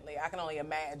definitely, I can only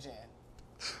imagine,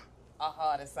 a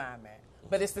hard assignment.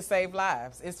 But it's to save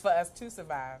lives. It's for us to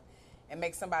survive and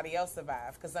make somebody else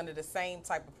survive. Because under the same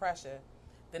type of pressure,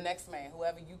 the next man,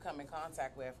 whoever you come in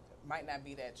contact with, might not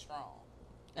be that strong.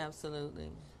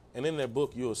 Absolutely. And in that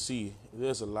book, you'll see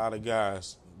there's a lot of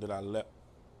guys that I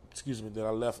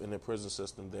left in the prison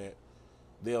system that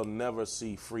they'll never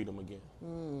see freedom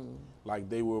again. Like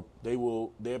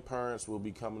their parents will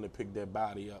be coming to pick their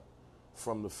body up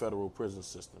from the federal prison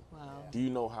system. Wow. Do you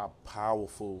know how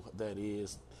powerful that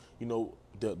is? You know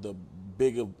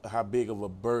how big of a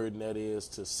burden that is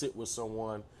to sit with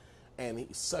someone, and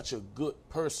he's such a good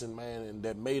person, man, and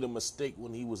that made a mistake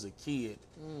when he was a kid,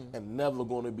 and never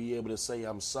going to be able to say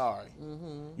I'm sorry.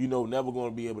 Never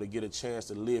going to be able to get a chance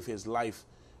to live his life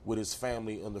with his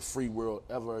family in the free world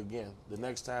ever again. The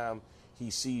next time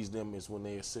he sees them is when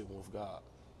they are sitting with God.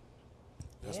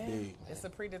 That's big, man. It's a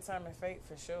predetermined fate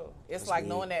for sure. It's That's like big.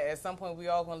 knowing that at some point we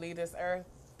all gonna leave this earth,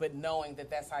 but knowing that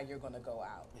that's how you're gonna go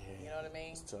out. Yeah. You know what I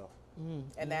mean? It's tough.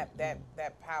 And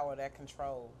that power, that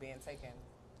control being taken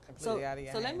completely out of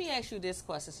your So let hands. me ask you this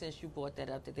question, since you brought that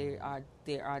up, that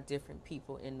there are different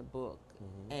people in the book,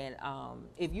 and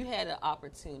if you had an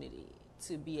opportunity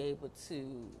to be able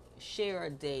to share a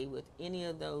day with any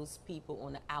of those people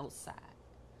on the outside,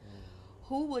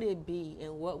 who would it be,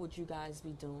 and what would you guys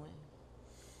be doing?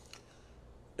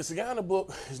 It's a guy in the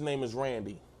book. His name is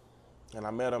Randy, and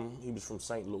I met him. He was from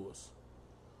St. Louis.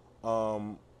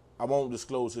 I won't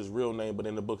disclose his real name, but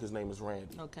in the book, his name is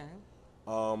Randy.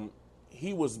 Okay.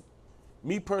 He was,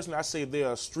 me personally, I say there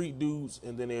are street dudes,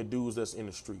 and then there are dudes that's in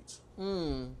the streets.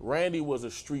 Randy was a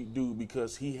street dude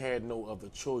because he had no other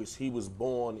choice. He was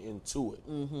born into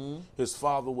it. His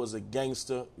father was a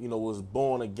gangster, was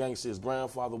born a gangster. His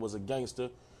grandfather was a gangster.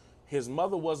 His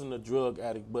mother wasn't a drug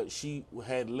addict, but she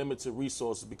had limited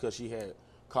resources because she had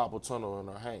carpal tunnel in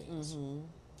her hands.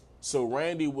 So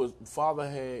Randy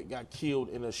father got killed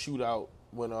in a shootout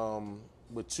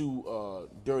with two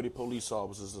dirty police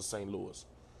officers in St. Louis.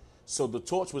 So the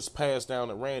torch was passed down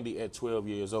to Randy at 12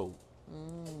 years old.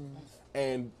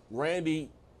 And Randy,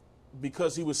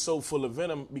 because he was so full of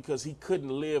venom, because he couldn't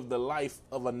live the life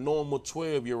of a normal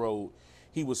 12-year-old,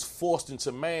 he was forced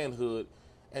into manhood.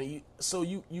 And you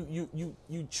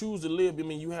choose to live. I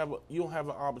mean, you don't have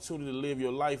an opportunity to live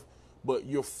your life, but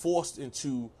you're forced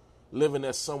into living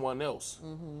as someone else.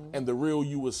 And the real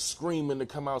you was screaming to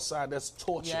come outside. That's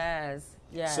torture.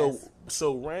 Yes.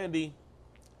 So Randy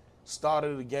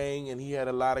started a gang, and he had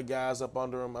a lot of guys up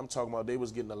under him. I'm talking about they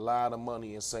was getting a lot of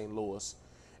money in St. Louis.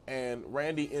 And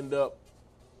Randy ended up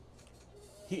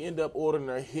ordering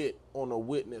a hit on a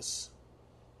witness.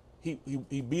 He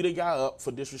beat a guy up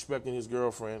for disrespecting his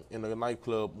girlfriend in a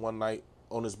nightclub one night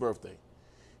on his birthday.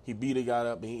 He beat a guy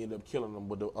up, and he ended up killing him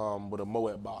with a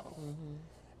Moet bottle.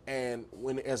 And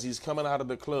as he's coming out of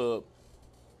the club,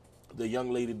 the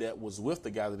young lady that was with the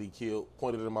guy that he killed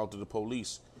pointed him out to the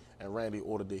police, and Randy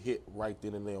ordered the hit right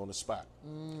then and there on the spot.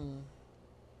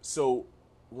 So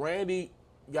Randy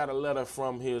got a letter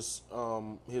from his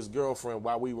girlfriend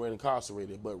while we were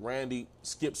incarcerated, but Randy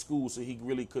skipped school, so he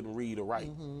really couldn't read or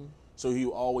write. So he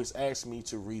would always ask me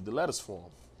to read the letters for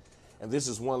him. And this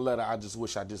is one letter I just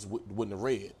wish I just wouldn't have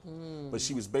read. But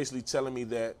she was basically telling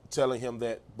him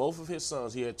that both of his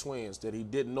sons, he had twins, that he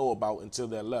didn't know about until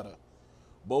that letter.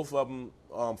 Both of them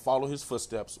followed his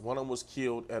footsteps. One of them was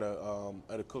killed at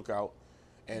a cookout,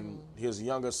 and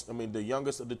the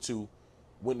youngest of the two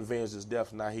went and avenged his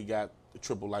death. Now he got a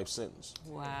triple life sentence.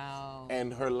 Wow.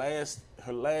 And her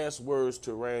last words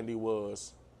to Randy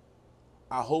was,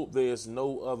 "I hope there's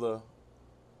no other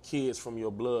kids from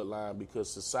your bloodline, because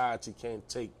society can't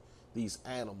take these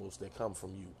animals that come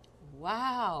from you."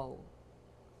 Wow.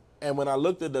 And when I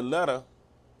looked at the letter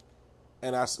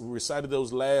and I recited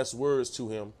those last words to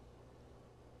him,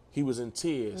 he was in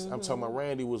tears. I'm talking about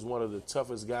Randy was one of the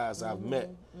toughest guys I've met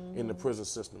in the prison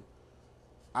system.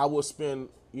 I would spend,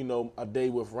 a day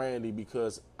with Randy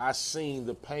because I seen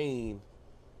the pain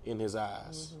in his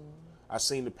eyes. I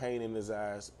seen the pain in his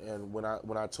eyes. And when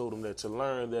I told him that, to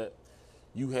learn that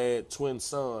you had twin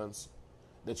sons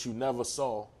that you never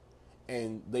saw,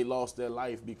 and they lost their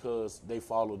life because they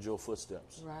followed your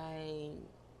footsteps. Right.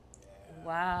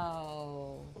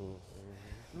 Wow.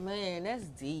 Man, that's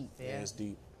deep. Yeah, it's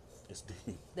deep. It's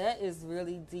deep. That is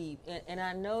really deep. And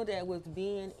I know that with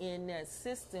being in that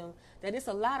system, that it's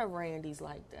a lot of Randys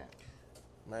like that.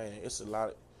 Man, it's a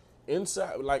lot.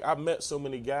 Inside, like, I met so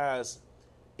many guys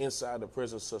inside the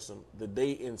prison system that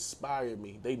they inspired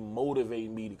me. They motivate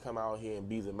me to come out here and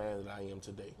be the man that I am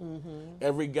today.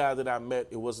 Every guy that I met,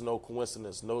 it was no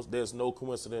coincidence. There's no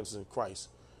coincidence in Christ.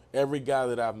 Every guy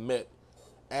that I've met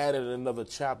added another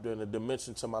chapter and a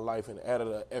dimension to my life, and added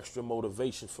an extra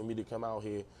motivation for me to come out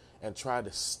here and try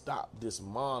to stop this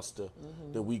monster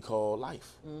that we call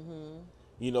life.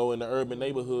 In the urban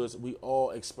neighborhoods, we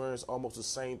all experience almost the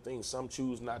same thing. Some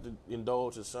choose not to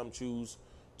indulge, and some choose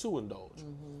to indulge.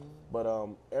 But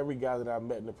every guy that I've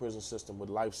met in the prison system with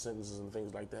life sentences and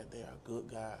things like that, they are good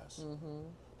guys.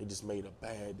 They just made a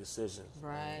bad decision.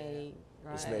 Right.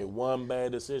 Just made one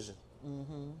bad decision.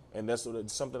 And that's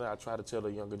something that I try to tell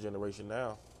the younger generation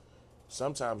now.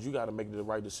 Sometimes you got to make the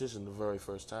right decision the very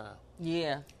first time.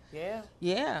 Yeah. Yeah.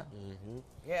 Yeah.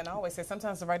 Yeah, and I always say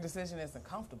sometimes the right decision isn't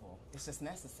comfortable. It's just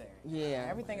necessary. Yeah.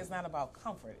 Everything is not about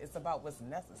comfort. It's about what's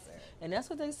necessary. And that's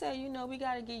what they say, we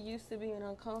got to get used to being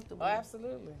uncomfortable. Oh,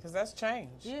 absolutely. Because that's change.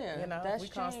 Yeah, that's we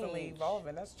constantly change.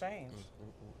 evolving. That's change.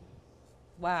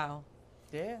 Wow.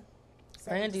 Yeah.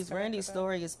 Randy's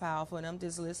story is powerful, and I'm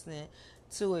just listening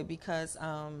to it because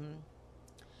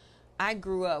I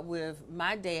grew up with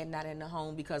my dad not in the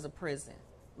home because of prison.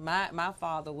 My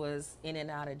father was in and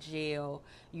out of jail,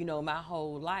 you know, my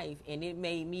whole life, and it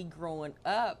made me growing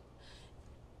up.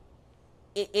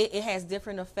 It has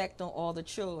different effect on all the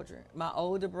children. My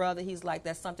older brother, he's like,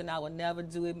 that's something I would never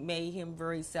do. It made him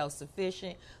very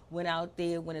self-sufficient, went out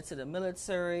there, went into the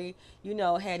military, you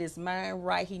know, had his mind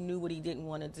right. He knew what he didn't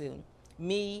want to do.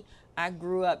 Me, I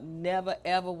grew up never,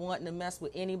 ever wanting to mess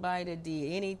with anybody that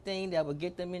did anything that would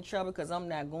get them in trouble because I'm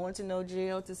not going to no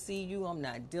jail to see you. I'm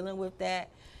not dealing with that.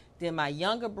 Then my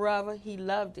younger brother, he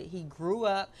loved it. He grew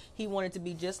up. He wanted to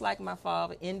be just like my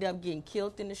father, ended up getting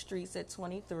killed in the streets at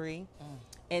 23.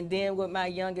 And then with my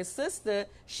youngest sister,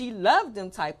 she loved them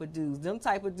type of dudes. Them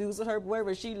type of dudes with her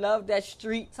boyfriend. She loved that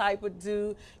street type of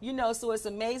dude. You know, so it's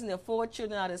amazing that 4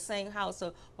 children out of the same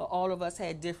household, but all of us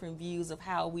had different views of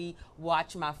how we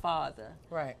watch my father.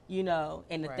 Right. You know,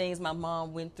 and the Right. things my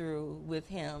mom went through with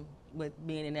him, with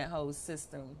being in that whole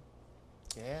system.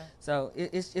 Yeah. So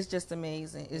it's just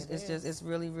amazing. It's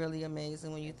really, really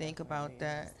amazing when you think about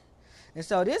that. And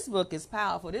so this book is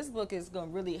powerful. This book is going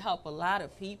to really help a lot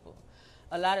of people.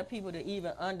 A lot of people to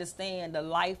even understand the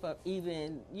life of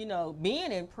even, you know,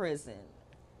 being in prison.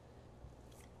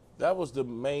 That was the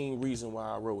main reason why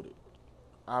I wrote it.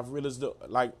 I've realized,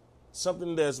 like,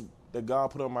 something that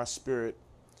God put on my spirit.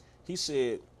 He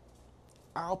said,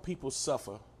 our people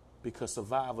suffer because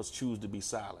survivors choose to be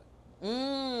silent.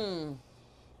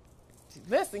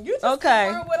 Listen, you just Okay.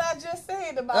 confirmed what I just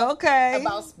said about Okay.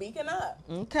 about speaking up.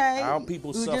 Okay. Our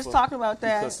people we were suffer just talking about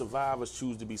that. because survivors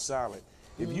choose to be silent.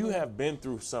 If you have been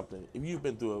through something, if you've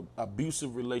been through an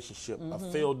abusive relationship, a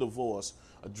failed divorce,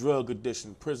 a drug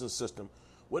addiction, prison system,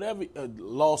 whatever, a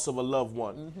loss of a loved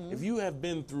one, if you have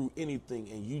been through anything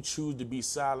and you choose to be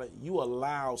silent, you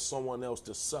allow someone else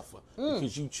to suffer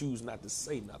because you choose not to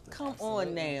say nothing. Come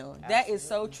on now. That is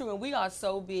so true. And we are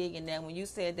so big in that when you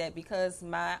said that, because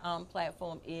my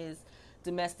platform is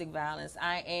domestic violence.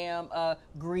 I am a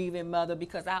grieving mother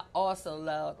because I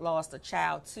also lost a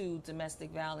child to domestic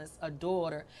violence, a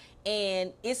daughter.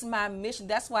 And it's my mission.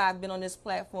 That's why I've been on this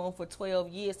platform for 12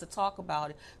 years to talk about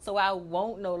it. So I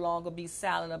won't no longer be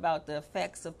silent about the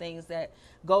effects of things that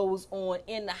goes on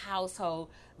in the household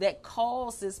that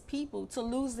causes people to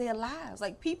lose their lives.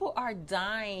 Like, people are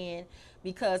dying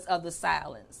because of the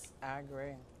silence. I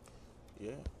agree.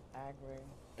 Yeah. I agree.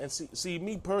 And see,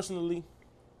 me personally,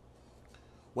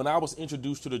 when I was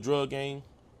introduced to the drug game,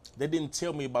 they didn't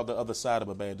tell me about the other side of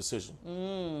a bad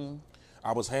decision.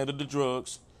 I was handed the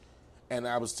drugs, and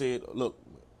I was said, look,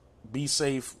 be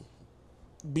safe,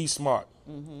 be smart.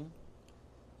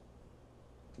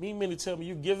 Many tell me,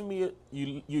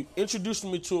 you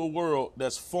introducing me to a world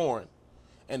that's foreign,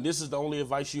 and this is the only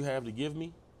advice you have to give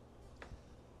me?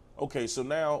 Okay, so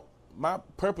now my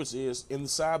purpose is,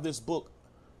 inside this book,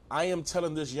 I am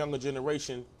telling this younger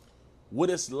generation what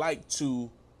it's like to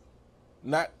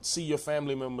not see your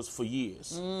family members for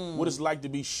years. What it's like to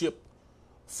be shipped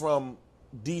from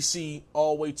D.C.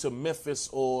 all the way to Memphis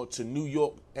or to New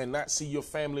York and not see your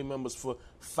family members for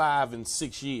 5 and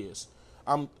 6 years.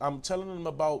 I'm telling them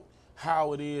about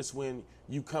how it is when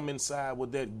you come inside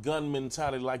with that gun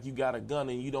mentality, like you got a gun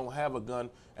and you don't have a gun,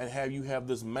 and you have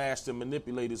this master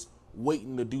manipulators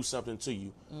waiting to do something to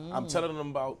you. I'm telling them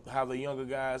about how the younger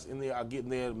guys in there are getting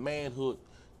their manhood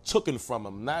taken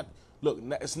from them.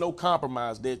 It's no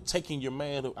compromise. They're taking your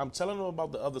manhood. I'm telling them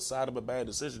about the other side of a bad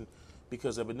decision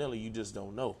because evidently you just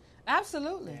don't know.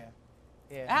 Absolutely.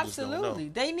 Yeah. Absolutely.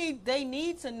 They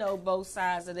need to know both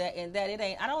sides of that, and that it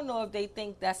ain't. I don't know if they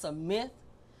think that's a myth,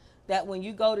 that when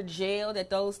you go to jail that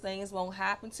those things won't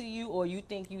happen to you, or you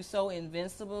think you so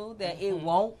invincible that it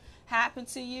won't happen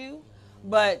to you.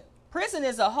 But prison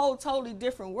is a whole totally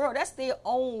different world. That's their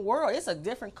own world. It's a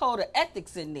different code of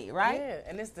ethics in there, right? Yeah,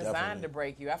 and it's designed Definitely. to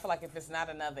break you. I feel like if it's not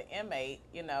another inmate,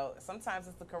 you know, sometimes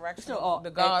it's the correction. Sure,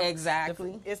 the guard,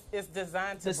 exactly. It's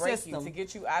designed to The break system. you, to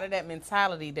get you out of that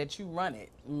mentality that you run it.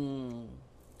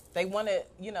 They want to,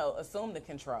 you know, assume the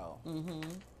control.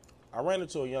 I ran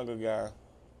into a younger guy.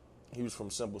 He was from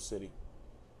Simple City.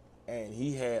 And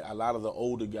he had a lot of the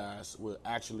older guys were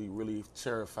actually really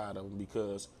terrified of him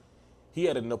because he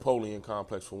had a Napoleon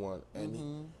complex for one.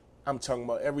 And I'm talking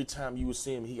about every time you would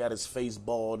see him, he got his face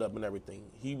balled up and everything.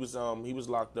 He was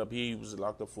locked up. He was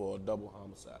locked up for a double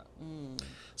homicide.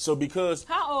 So because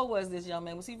How old was this young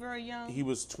man? Was he very young? he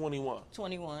was 21.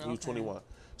 21. He was okay. 21.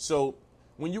 So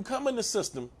when you come in the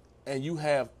system and you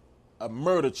have a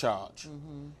murder charge,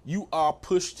 you are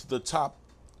pushed to the top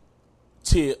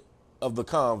tier of the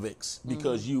convicts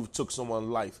because you took someone's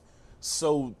life.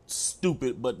 So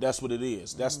stupid, but that's what it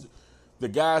is. the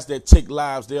guys that take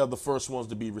lives, they are the first ones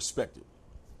to be respected.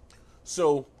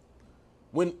 So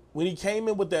when he came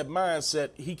in with that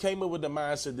mindset,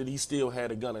 that he still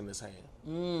had a gun in his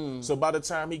hand. So by the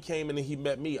time he came in and he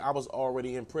met me, I was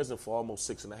already in prison for almost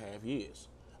 6.5 years.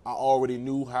 I already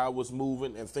knew how it was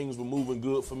moving, and things were moving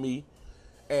good for me.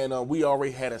 And we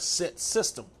already had a set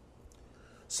system.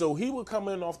 So he would come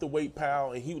in off the weight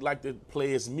pal, and he would like to play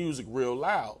his music real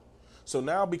loud. So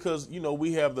now, because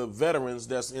we have the veterans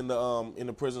that's in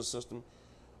the prison system,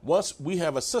 once we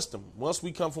have a system, once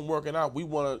we come from working out, we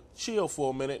want to chill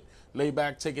for a minute, lay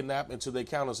back, take a nap until they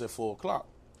count us at 4 o'clock.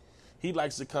 He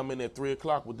likes to come in at 3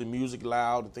 o'clock with the music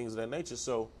loud and things of that nature.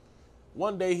 So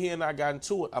one day he and I got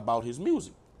into it about his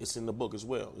music. It's in the book as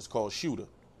well. It's called Shooter.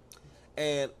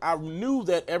 And I knew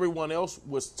that everyone else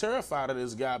was terrified of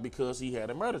this guy because he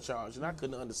had a murder charge. And I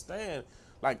couldn't understand.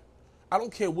 Like, I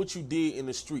don't care what you did in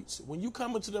the streets. When you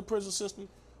come into the prison system,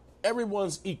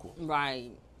 everyone's equal.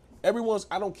 Right. I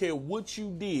don't care what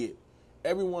you did,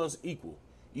 everyone's equal.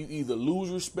 You either lose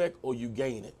respect or you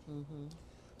gain it.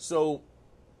 So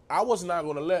I was not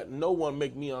going to let no one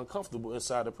make me uncomfortable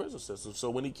inside the prison system.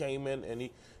 So when he came in and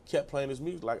he kept playing his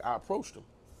music, like, I approached him.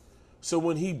 So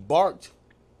when he barked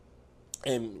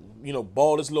and,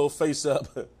 balled his little face up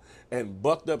and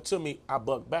bucked up to me, I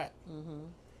bucked back.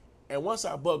 And once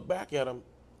I bucked back at him,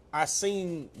 I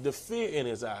seen the fear in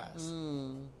his eyes.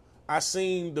 I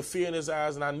seen the fear in his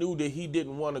eyes, and I knew that he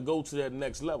didn't want to go to that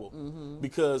next level.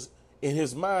 Because in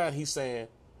his mind, he's saying,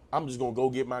 I'm just going to go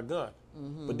get my gun.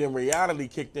 But then reality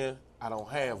kicked in, I don't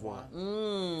have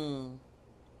one.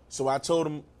 So I told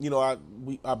him,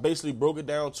 I basically broke it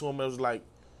down to him. I was like,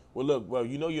 well, look,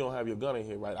 you don't have your gun in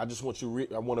here, right? I just want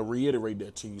I want to reiterate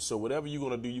that to you. So whatever you're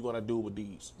going to do, you're going to do it with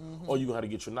these. Or you're going to have to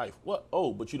get your knife. What?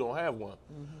 Oh, but you don't have one.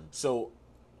 So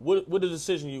what the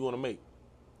decision you're going to make?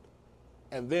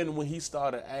 And then when he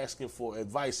started asking for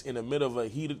advice in the middle of a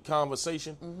heated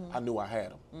conversation, I knew I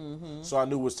had him. So I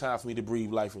knew it was time for me to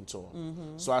breathe life into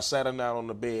him. So I sat him down on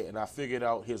the bed and I figured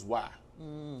out his why.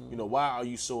 Why are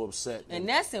you so upset? And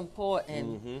that's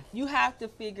important. You have to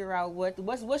figure out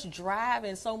what's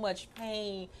driving so much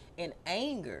pain and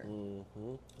anger.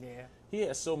 Yeah. He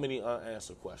had so many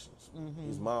unanswered questions.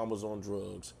 His mom was on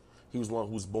drugs. He was one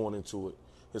who was born into it.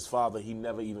 His father, he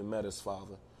never even met his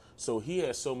father. So he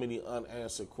had so many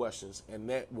unanswered questions, and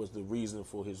that was the reason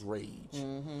for his rage.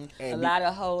 And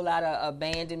a whole lot of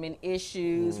abandonment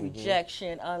issues,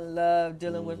 rejection, unloved,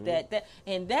 dealing with that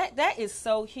is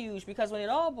so huge, because when it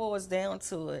all boils down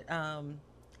to it,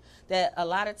 that a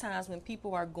lot of times when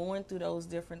people are going through those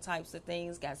different types of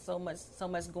things, got so much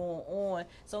going on,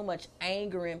 so much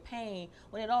anger and pain,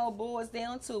 when it all boils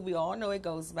down to, we all know it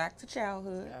goes back to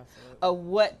childhood. Absolutely. Of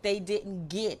what they didn't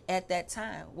get at that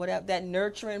time, whatever, that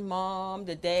nurturing mom,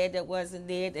 the dad that wasn't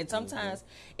there. And sometimes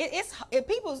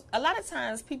a lot of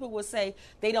times people will say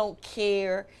they don't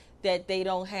care that they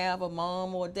don't have a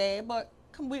mom or dad, but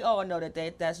we all know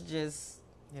that's just.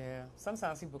 Yeah,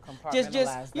 sometimes people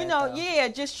compartmentalize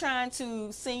that, just trying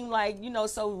to seem like,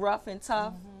 so rough and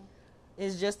tough.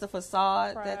 It's just a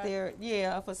facade that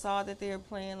a facade that they're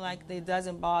playing, like it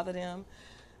doesn't bother them.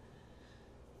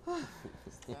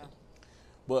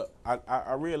 But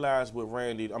I realized with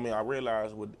Randy, I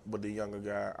realized with the younger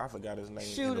guy, I forgot his name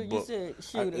Shooter, in the book. you said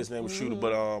Shooter. His name was Shooter,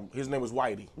 but his name was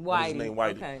Whitey. Whitey. His name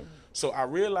Whitey. Okay. So I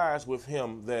realized with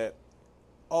him that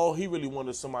all he really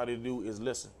wanted somebody to do is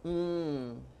listen.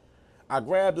 I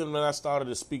grabbed him and I started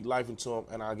to speak life into him,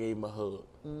 and I gave him a hug.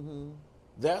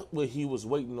 That's what he was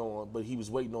waiting on, but he was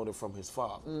waiting on it from his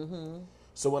father.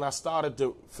 So when I started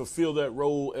to fulfill that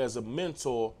role as a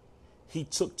mentor, he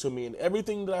took to me, and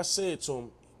everything that I said to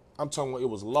him, I'm talking about, it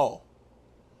was law.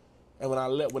 And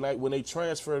when they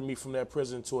transferred me from that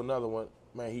prison to another one,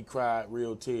 man, he cried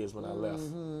real tears when I left,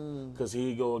 because here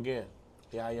you go again.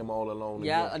 Here I am all alone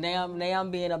again. Now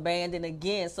I'm being abandoned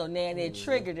again. So now they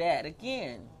trigger that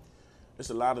again. There's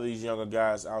a lot of these younger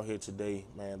guys out here today,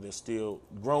 man. They're still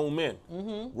grown men.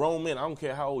 Grown men. I don't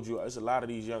care how old you are. There's a lot of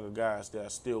these younger guys that are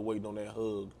still waiting on that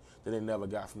hug that they never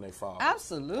got from their father.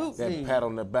 Absolutely. That pat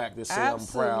on the back that say I'm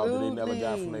proud that they never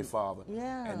got from their father.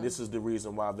 Yeah. And this is the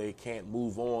reason why they can't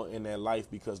move on in their life,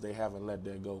 because they haven't let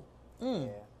that go.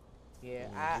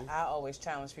 Yeah, I always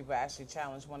challenge people. I actually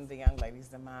challenged one of the young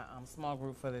ladies in my small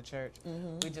group for the church.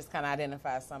 We just kind of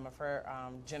identified some of her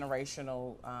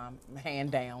generational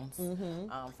hand-downs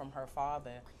from her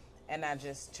father. And I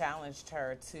just challenged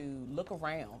her to look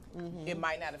around. It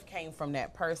might not have came from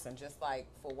that person, just like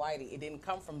for Whitey. It didn't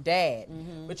come from Dad,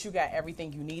 but you got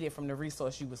everything you needed from the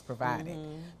resource you was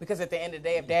providing. Because at the end of the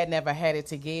day, if Dad never had it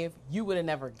to give, you would have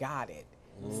never got it.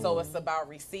 So it's about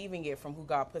receiving it from who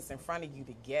God puts in front of you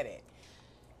to get it.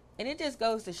 And it just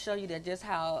goes to show you that just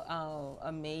how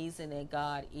amazing that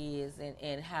God is,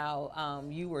 and how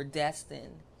you were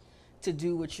destined to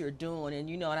do what you're doing. And,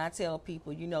 and I tell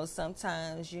people,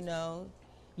 sometimes, you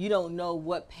don't know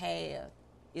what path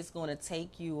it's going to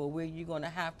take you or where you're going to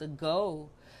have to go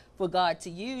for God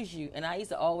to use you. And I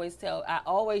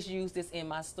always use this in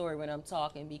my story when I'm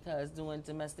talking, because doing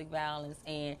domestic violence,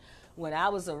 and when I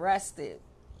was arrested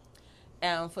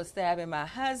for stabbing my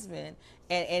husband,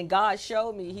 and God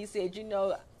showed me, he said,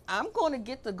 I'm going to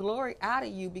get the glory out of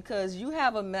you because you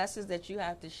have a message that you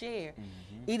have to share.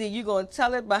 Either you're going to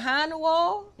tell it behind the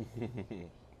wall,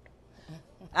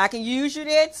 I can use you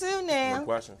there too now. No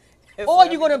question. Or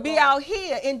you're going to be out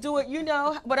here and do it,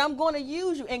 but I'm going to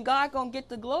use you, and God going to get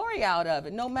the glory out of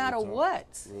it no matter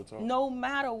what. No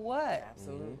matter what.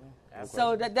 Absolutely.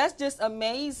 So that's just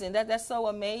amazing. That's so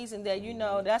amazing that,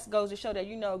 that goes to show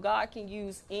that, God can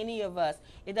use any of us.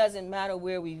 It doesn't matter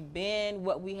where we've been,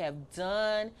 what we have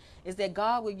done, is that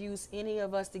God will use any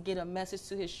of us to get a message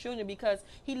to his children, because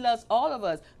he loves all of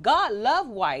us. God loved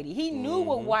Whitey. He knew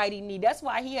what Whitey needed. That's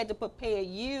why he had to prepare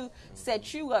you,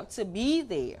 set you up to be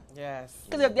there. Yes.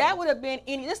 Because if that would have been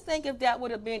just think if that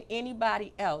would have been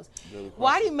anybody else,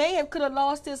 Whitey could have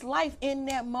lost his life in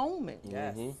that moment.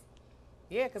 Yes.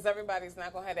 Yeah, because everybody's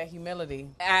not going to have that humility.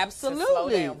 Absolutely. To slow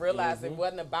down, realize it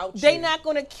wasn't about you. They're not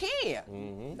going to care.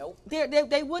 Nope.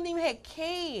 They wouldn't even have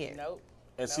cared. Nope.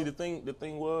 And see, the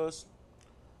thing was,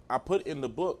 I put in the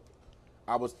book,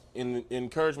 I was in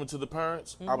encouragement to the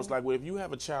parents. I was like, well, if you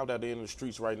have a child out there in the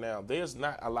streets right now, there's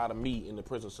not a lot of meat in the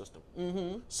prison system.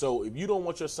 So if you don't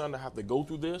want your son to have to go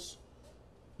through this,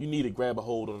 you need to grab a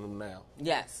hold on him now.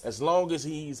 Yes. As long as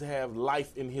he's have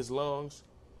life in his lungs,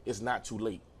 it's not too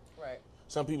late. Right.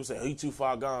 Some people say, he's too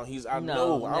far gone. I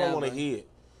No, don't want to hear it.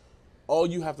 All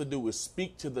you have to do is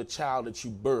speak to the child that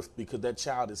you birthed, because that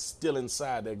child is still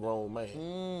inside that grown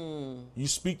man. You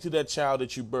speak to that child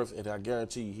that you birthed, and I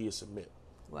guarantee you he'll submit.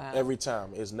 Wow. Every time.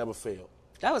 It's never failed.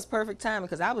 That was perfect timing,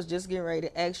 because I was just getting ready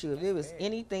to ask you if there was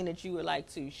anything that you would like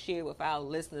to share with our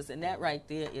listeners, and that right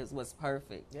there was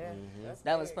perfect. Yeah.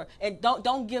 That was perfect. And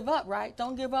don't give up, right?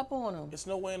 Don't give up on them. It's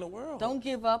no way in the world. Don't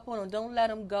give up on them. Don't let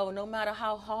them go, no matter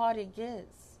how hard it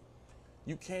gets.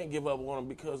 You can't give up on them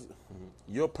because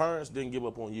your parents didn't give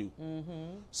up on you.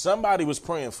 Somebody was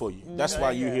praying for you. That's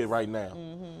why you're here right now.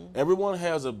 Everyone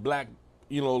has a black,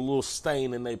 little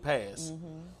stain in their past.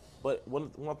 But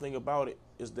one thing about it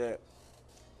is that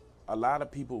a lot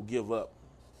of people give up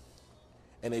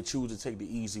and they choose to take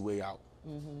the easy way out.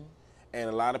 And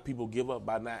a lot of people give up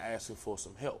by not asking for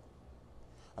some help.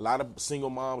 A lot of single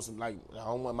moms like, I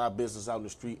don't want my business out in the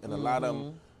street, and a lot of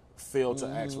them fail to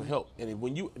ask for help. And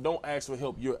when you don't ask for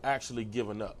help, you're actually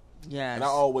giving up. Yes. And I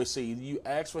always say, you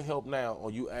ask for help now, or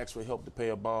you ask for help to pay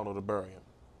a bond or to bury him.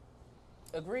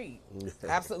 Agreed.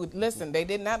 Absolutely. Listen, they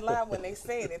did not lie when they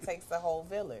said it takes the whole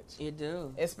village. It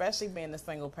do. Especially being a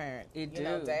single parent. It you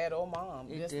know, dad or mom.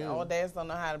 All dads don't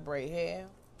know how to braid hair.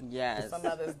 Yes. Some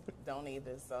others don't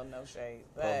either, so no shade.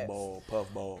 But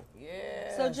Puffball.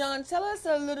 yeah. So, John, tell us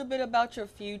a little bit about your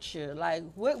future. Like,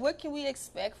 what can we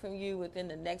expect from you within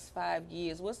the next 5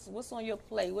 years? What's on your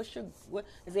plate?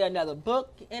 Is there another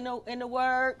book in the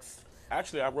works?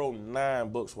 Actually, I wrote 9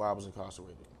 books while I was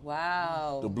incarcerated.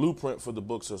 Wow. The blueprint for the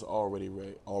books is already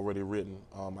written.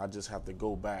 I just have to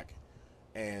go back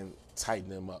and tighten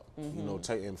them up,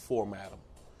 and format them.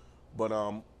 But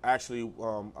actually,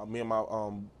 me and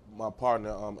my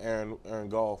partner, Aaron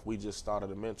Goff, we just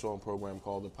started a mentoring program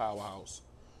called the Powerhouse,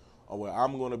 where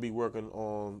I'm going to be working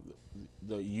on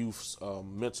the youth's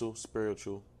mental,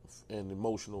 spiritual, and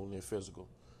emotional and their physical.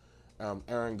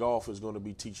 Aaron Goff is going to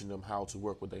be teaching them how to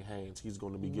work with their hands. He's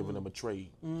going to be giving them a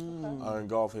trade. Aaron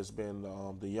Goff has been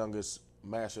the youngest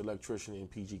master electrician in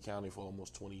PG County for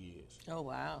almost 20 years. Oh,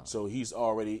 wow. So he's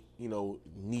already,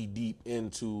 knee deep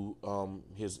into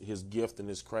his gift and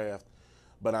his craft.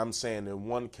 But I'm saying that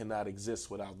one cannot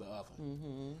exist without the other.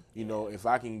 If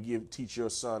I can teach your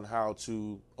son how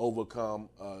to overcome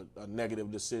a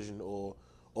negative decision or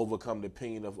overcome the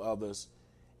opinion of others,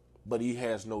 but he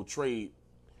has no trade,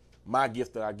 my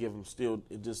gift that I give him still,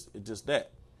 it just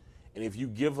that. And if you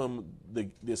give him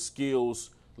the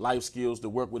skills, life skills to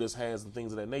work with his hands and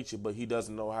things of that nature, but he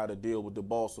doesn't know how to deal with the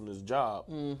boss on his job.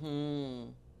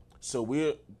 So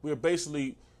we're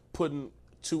basically putting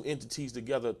 2 entities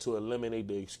together to eliminate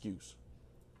the excuse.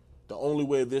 The only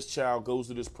way this child goes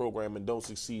to this program and don't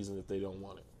succeed is if they don't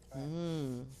want it.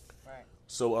 Right.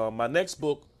 So my next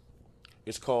book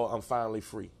is called I'm Finally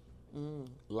Free.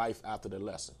 Life After the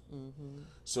Lesson.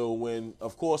 So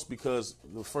because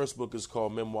the first book is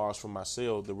called Memoirs from My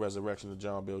Cell, The Resurrection of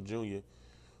John Bell Jr.,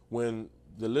 when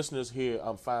the listeners hear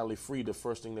I'm finally free, the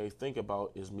first thing they think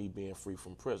about is me being free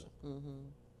from prison.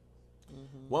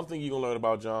 One thing you're going to learn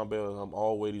about John Bell, I'm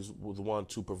always the one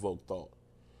to provoke thought.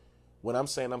 When I'm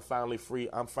saying I'm finally free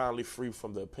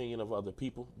from the opinion of other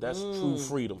people. That's true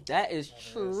freedom. That is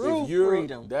true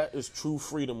freedom. That is true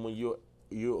freedom when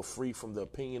you're free from the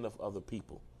opinion of other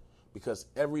people. Because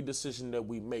every decision that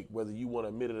we make, whether you want to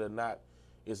admit it or not,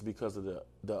 is because of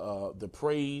the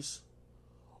praise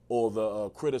or the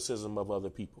criticism of other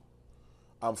people.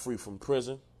 I'm free from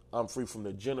prison. I'm free from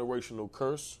the generational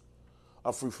curse.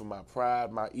 I'm free from my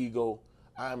pride, my ego.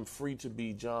 I'm free to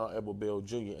be John Edward Bell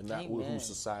Jr. and not who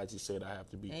society said I have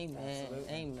to be. Amen.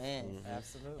 Absolutely. Amen.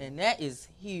 Absolutely. And that is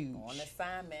huge. On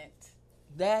assignment.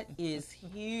 That is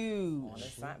huge. On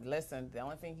assignment. Listen, the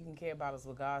only thing you can care about is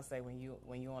what God say when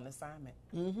you're on assignment.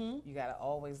 You got to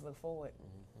always look forward.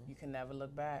 You can never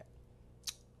look back.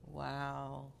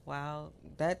 Wow.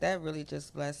 That really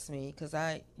just blessed me because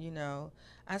I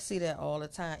see that all the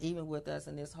time, even with us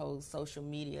in this whole social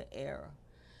media era.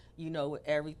 With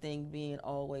everything being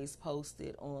always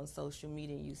posted on social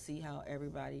media, you see how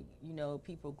everybody,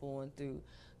 people going through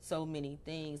so many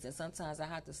things. And sometimes I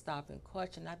have to stop and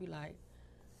question. I'd be like,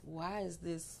 why is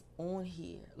this on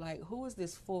here? Like, who is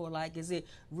this for? Like, is it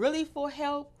really for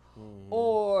help?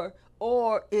 Or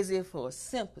is it for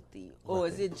sympathy? Or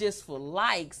is it just for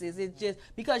likes? Is it just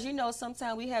because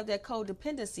sometimes we have that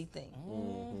codependency thing.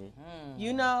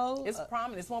 It's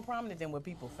prominent. It's more prominent than what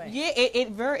people think. Yeah,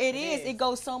 it is. It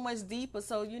goes so much deeper.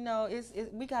 So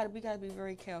we gotta be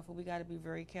very careful. We gotta be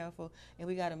very careful, and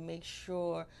we gotta make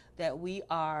sure that we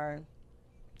are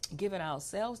giving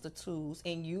ourselves the tools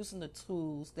and using the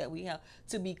tools that we have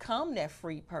to become that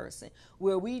free person,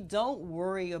 where we don't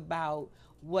worry about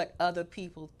what other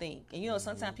people think. And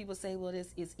sometimes people say, well,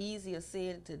 it's easier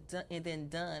said than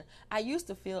done. I used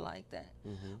to feel like that.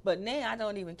 But now I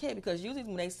don't even care, because usually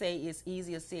when they say it's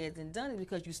easier said than done, it's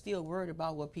because you're still worried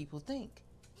about what people think.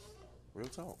 Real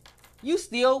talk. You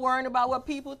still worrying about what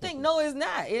people think. No, it's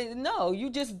not. No,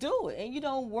 you just do it, and you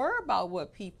don't worry about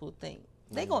what people think.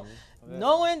 They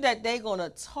knowing that they're gonna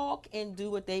talk and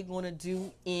do what they're gonna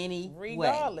do anyway,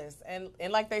 regardless. And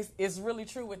like it's really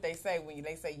true what they say when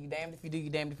they say you damned if you do, you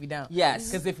damned if you don't.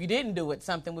 Yes. Because if you didn't do it,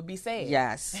 something would be said.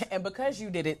 Yes. And because you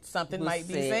did it, something might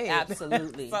be said.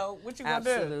 Absolutely. So what you gonna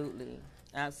do?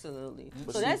 Absolutely.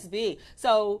 So that's big.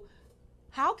 So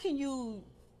how can you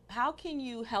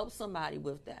help somebody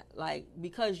with that? Like,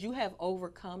 because you have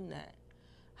overcome that.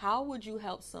 How would you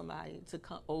help somebody to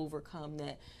overcome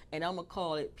that? And I'm gonna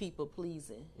call it people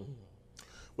pleasing.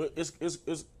 Well,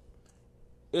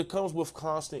 it comes with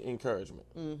constant encouragement.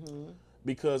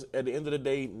 Because at the end of the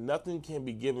day, nothing can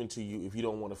be given to you if you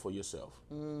don't want it for yourself.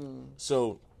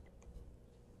 So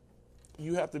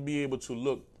you have to be able to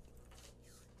look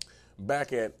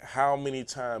back at how many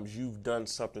times you've done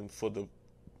something for the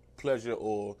pleasure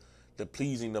or the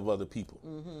pleasing of other people.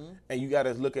 And you got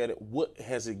to look at it, what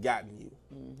has it gotten you?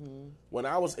 When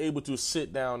I was able to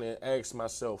sit down and ask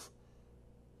myself,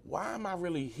 why am I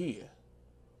really here?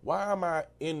 Why am I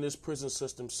in this prison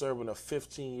system serving a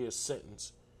 15-year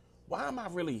sentence? Why am I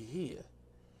really here?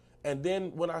 And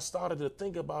then when I started to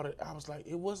think about it, I was like,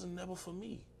 it wasn't never for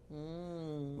me.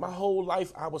 My whole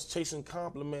life I was chasing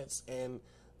compliments and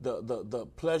the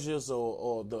pleasures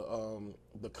or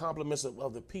the compliments of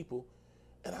other people.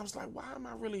 And I was like, why am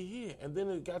I really here? And then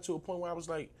it got to a point where I was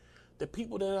like, the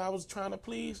people that I was trying to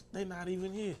please, they're not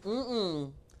even here.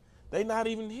 They're not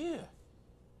even here.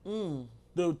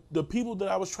 The people that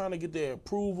I was trying to get their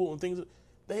approval and things,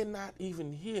 they're not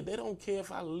even here. They don't care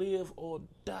if I live or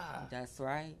die. That's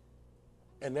right.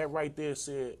 And that right there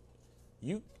said,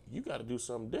 you got to do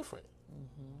something different.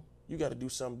 You got to do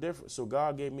something different. So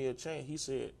God gave me a chance. He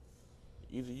said,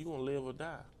 either you're going to live or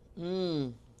die.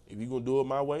 If you're going to do it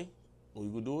my way, or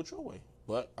you can do it your way.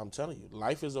 But I'm telling you,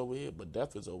 life is over here, but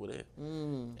death is over there.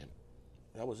 And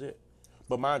that was it.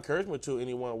 But my encouragement to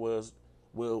anyone was,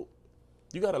 well,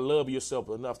 you got to love yourself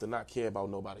enough to not care about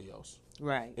nobody else.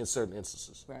 Right. In certain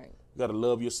instances. Right. You got to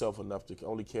love yourself enough to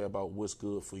only care about what's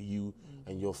good for you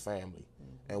and your family.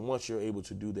 And once you're able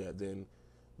to do that, then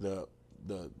the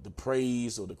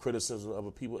praise or the criticism of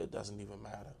other people, it doesn't even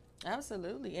matter.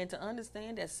 Absolutely. And to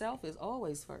understand that self is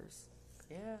always first.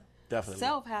 Yeah. Definitely.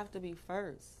 Self have to be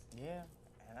first. Yeah.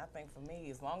 And I think for me,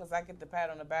 as long as I get the pat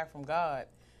on the back from God,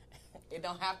 it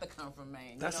don't have to come from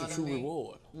man. That's the true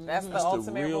reward. That's the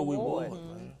ultimate real reward.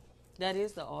 Man. That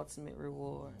is the ultimate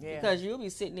reward. Yeah. Because you'll be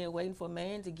sitting there waiting for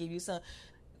man to give you some.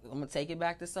 I'm gonna take it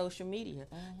back to social media.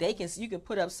 You can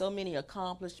put up so many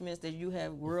accomplishments that you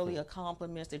have, worldly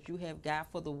accomplishments that you have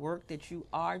got for the work that you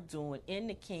are doing in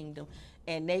the kingdom,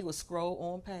 and they will scroll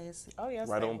on past it. Oh yes,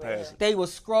 Right on past it. They will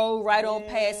scroll right on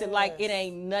past it like it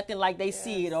ain't nothing, like they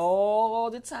see it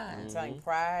all the time. I'm telling you,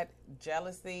 pride,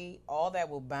 jealousy, all that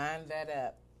will bind that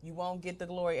up. You won't get the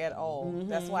glory at all.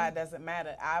 That's why it doesn't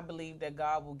matter. I believe that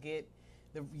God will give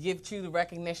you the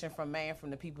recognition from man, from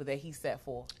the people that he set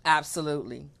for.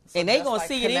 Absolutely. So and they just gonna like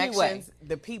see it anyway. connections,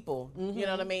 the people, you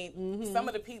know what I mean? Some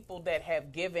of the people that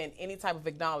have given any type of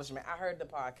acknowledgement. I heard the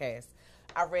podcast.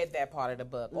 I read that part of the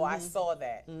book. Or I saw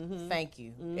that. Thank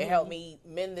you. It helped me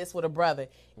mend this with a brother.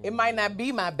 It might not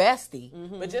be my bestie,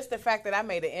 but just the fact that I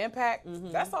made an impact,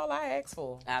 that's all I ask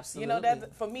for. Absolutely. You know,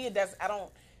 that for me, I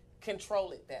don't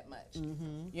control it that much.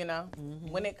 You know?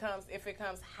 When it comes, if it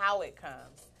comes, how it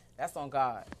comes. That's on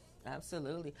God.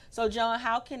 Absolutely. So, John,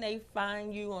 how can they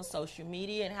find you on social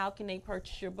media, and how can they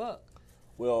purchase your book?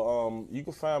 Well, you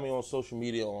can find me on social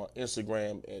media on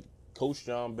Instagram at Coach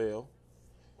John Bell.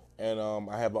 And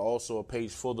I have also a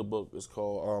page for the book. It's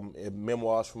called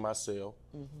Memoirs from My Cell.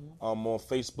 On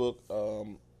Facebook,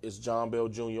 it's John Bell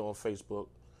Jr. on Facebook.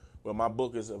 Well, my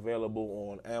book is available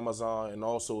on Amazon, and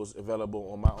also is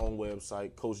available on my own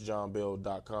website,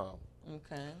 CoachJohnBell.com.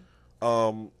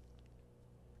 Okay.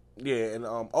 Yeah, and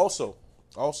also,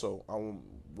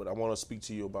 what I want to speak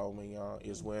to you about,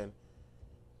 is when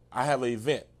I have an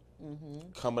event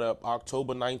coming up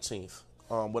October 19th.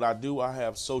 What I do, I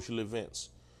have social events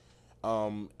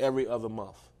every other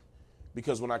month.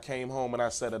 Because when I came home and I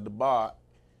sat at the bar,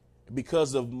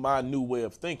 because of my new way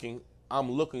of thinking,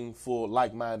 I'm looking for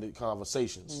like-minded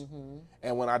conversations.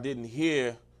 And when I didn't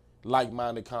hear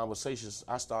like-minded conversations,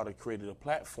 I started creating a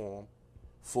platform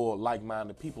for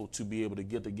like-minded people to be able to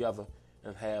get together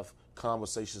and have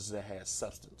conversations that had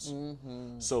substance.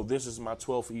 So this is my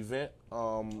 12th event.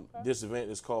 This event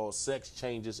is called Sex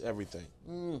Changes Everything.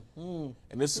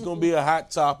 And this is going to be a hot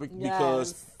topic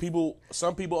because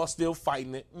some people are still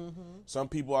fighting it. Some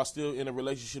people are still in a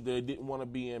relationship that they didn't want to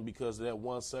be in because of that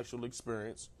one sexual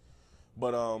experience.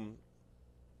 But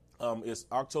it's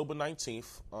October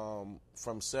 19th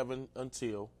from 7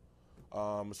 until.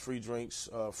 It's free drinks,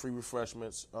 free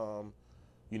refreshments.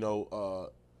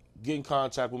 Get in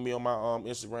contact with me on my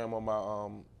Instagram, on my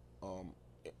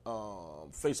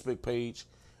Facebook page,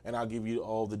 and I'll give you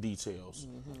all the details.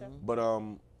 Okay. But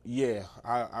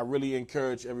I really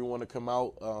encourage everyone to come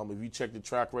out. If you check the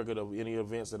track record of any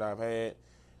events that I've had,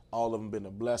 all of them been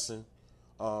a blessing.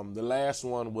 The last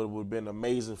one would have been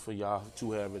amazing for y'all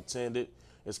to have attended.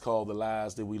 It's called The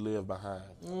Lies That We Live Behind.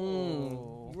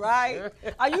 Right.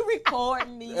 Are you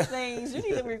recording these things? You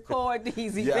need to record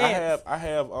these events. Yeah,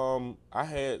 I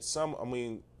had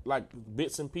some, like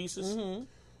bits and pieces.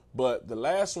 But the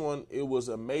last one, it was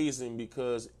amazing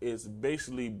because it's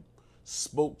basically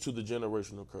spoke to the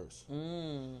generational curse.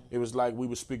 It was like we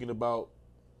were speaking about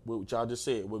what y'all just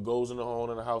said, what goes in the home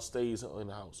and the house stays in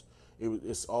the house.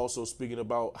 It's also speaking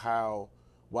about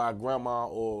why grandma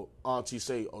or auntie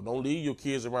say, "Oh, don't leave your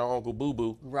kids around Uncle Boo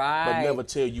Boo," right? But never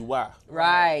tell you why,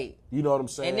 right? You know what I'm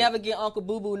saying? And never get Uncle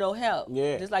Boo Boo no help.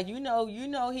 Yeah, just like you know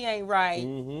he ain't right.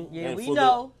 Yeah, and we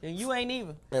know, and you ain't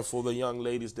either. And for the young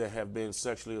ladies that have been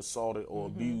sexually assaulted or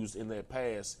abused in their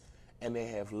past, and they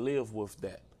have lived with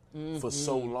that for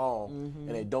so long,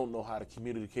 and they don't know how to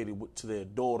communicate it to their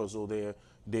daughters or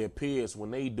their peers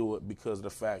when they do it because of the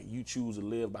fact you choose to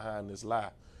live behind this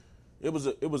lie. It was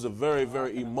a very,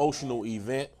 very emotional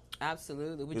event.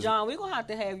 Absolutely. But John, we're gonna have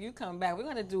to have you come back. We're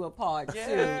gonna do a part two.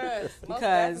 Yes,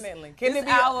 because most definitely. Can this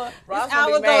hour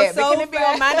goes so can it be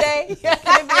on my day? Can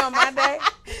it be on my day?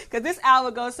 Because this hour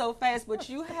goes so fast. But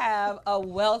you have a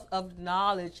wealth of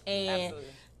knowledge and. Absolutely.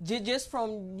 Just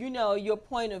from, your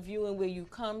point of view and where you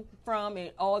come from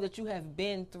and all that you have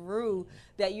been through,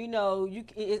 that,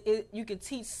 you can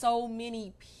teach so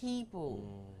many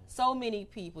people. So many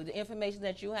people. The information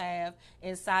that you have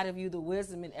inside of you, the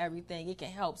wisdom and everything, it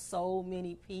can help so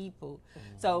many people.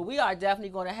 So we are definitely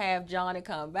going to have John to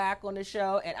come back on the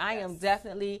show, and I am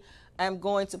definitely... I'm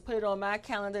going to put it on my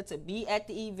calendar to be at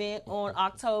the event on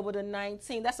October the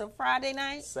 19th. That's a Friday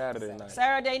night? Saturday night.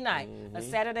 Saturday night. A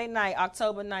Saturday night,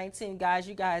 October 19th. Guys,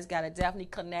 you guys got to definitely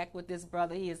connect with this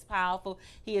brother. He is powerful.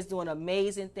 He is doing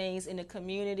amazing things in the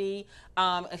community.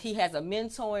 He has a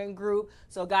mentoring group.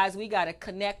 So, guys, we got to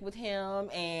connect with him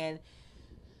and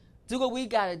do what we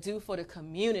got to do for the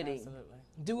community. Absolutely.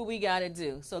 Do what we got to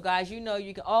do. So, guys, you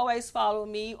can always follow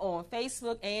me on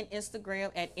Facebook and Instagram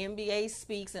at MBA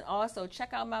Speaks, and also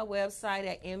check out my website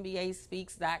at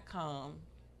mbaspeaks.com.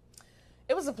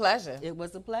 It was a pleasure. It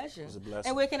was a pleasure. It was a blessing.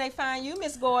 And where can they find you,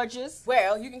 Miss Gorgeous?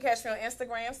 Well, you can catch me on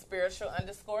Instagram,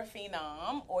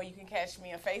 spiritual_phenom, or you can catch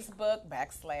me on Facebook,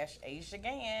 /Asia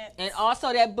Gant. And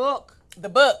also that book. The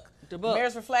book. The book.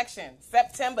 Mayor's Reflection,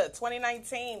 September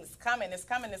 2019. It's coming, it's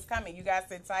coming, it's coming. You guys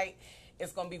sit tight.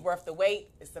 It's going to be worth the wait.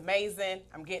 It's amazing.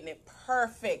 I'm getting it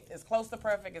perfect, as close to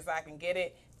perfect as I can get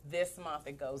it. This month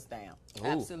it goes down. Ooh.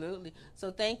 Absolutely.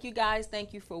 So thank you guys.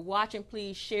 Thank you for watching.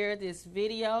 Please share this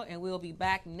video, and we'll be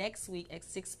back next week at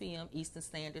 6 p.m. Eastern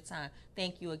Standard Time.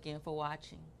 Thank you again for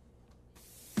watching.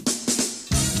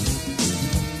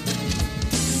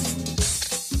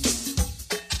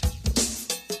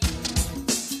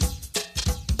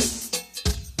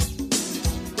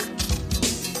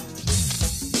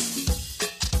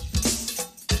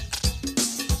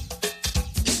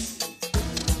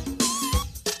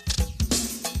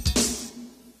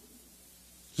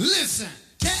 Listen.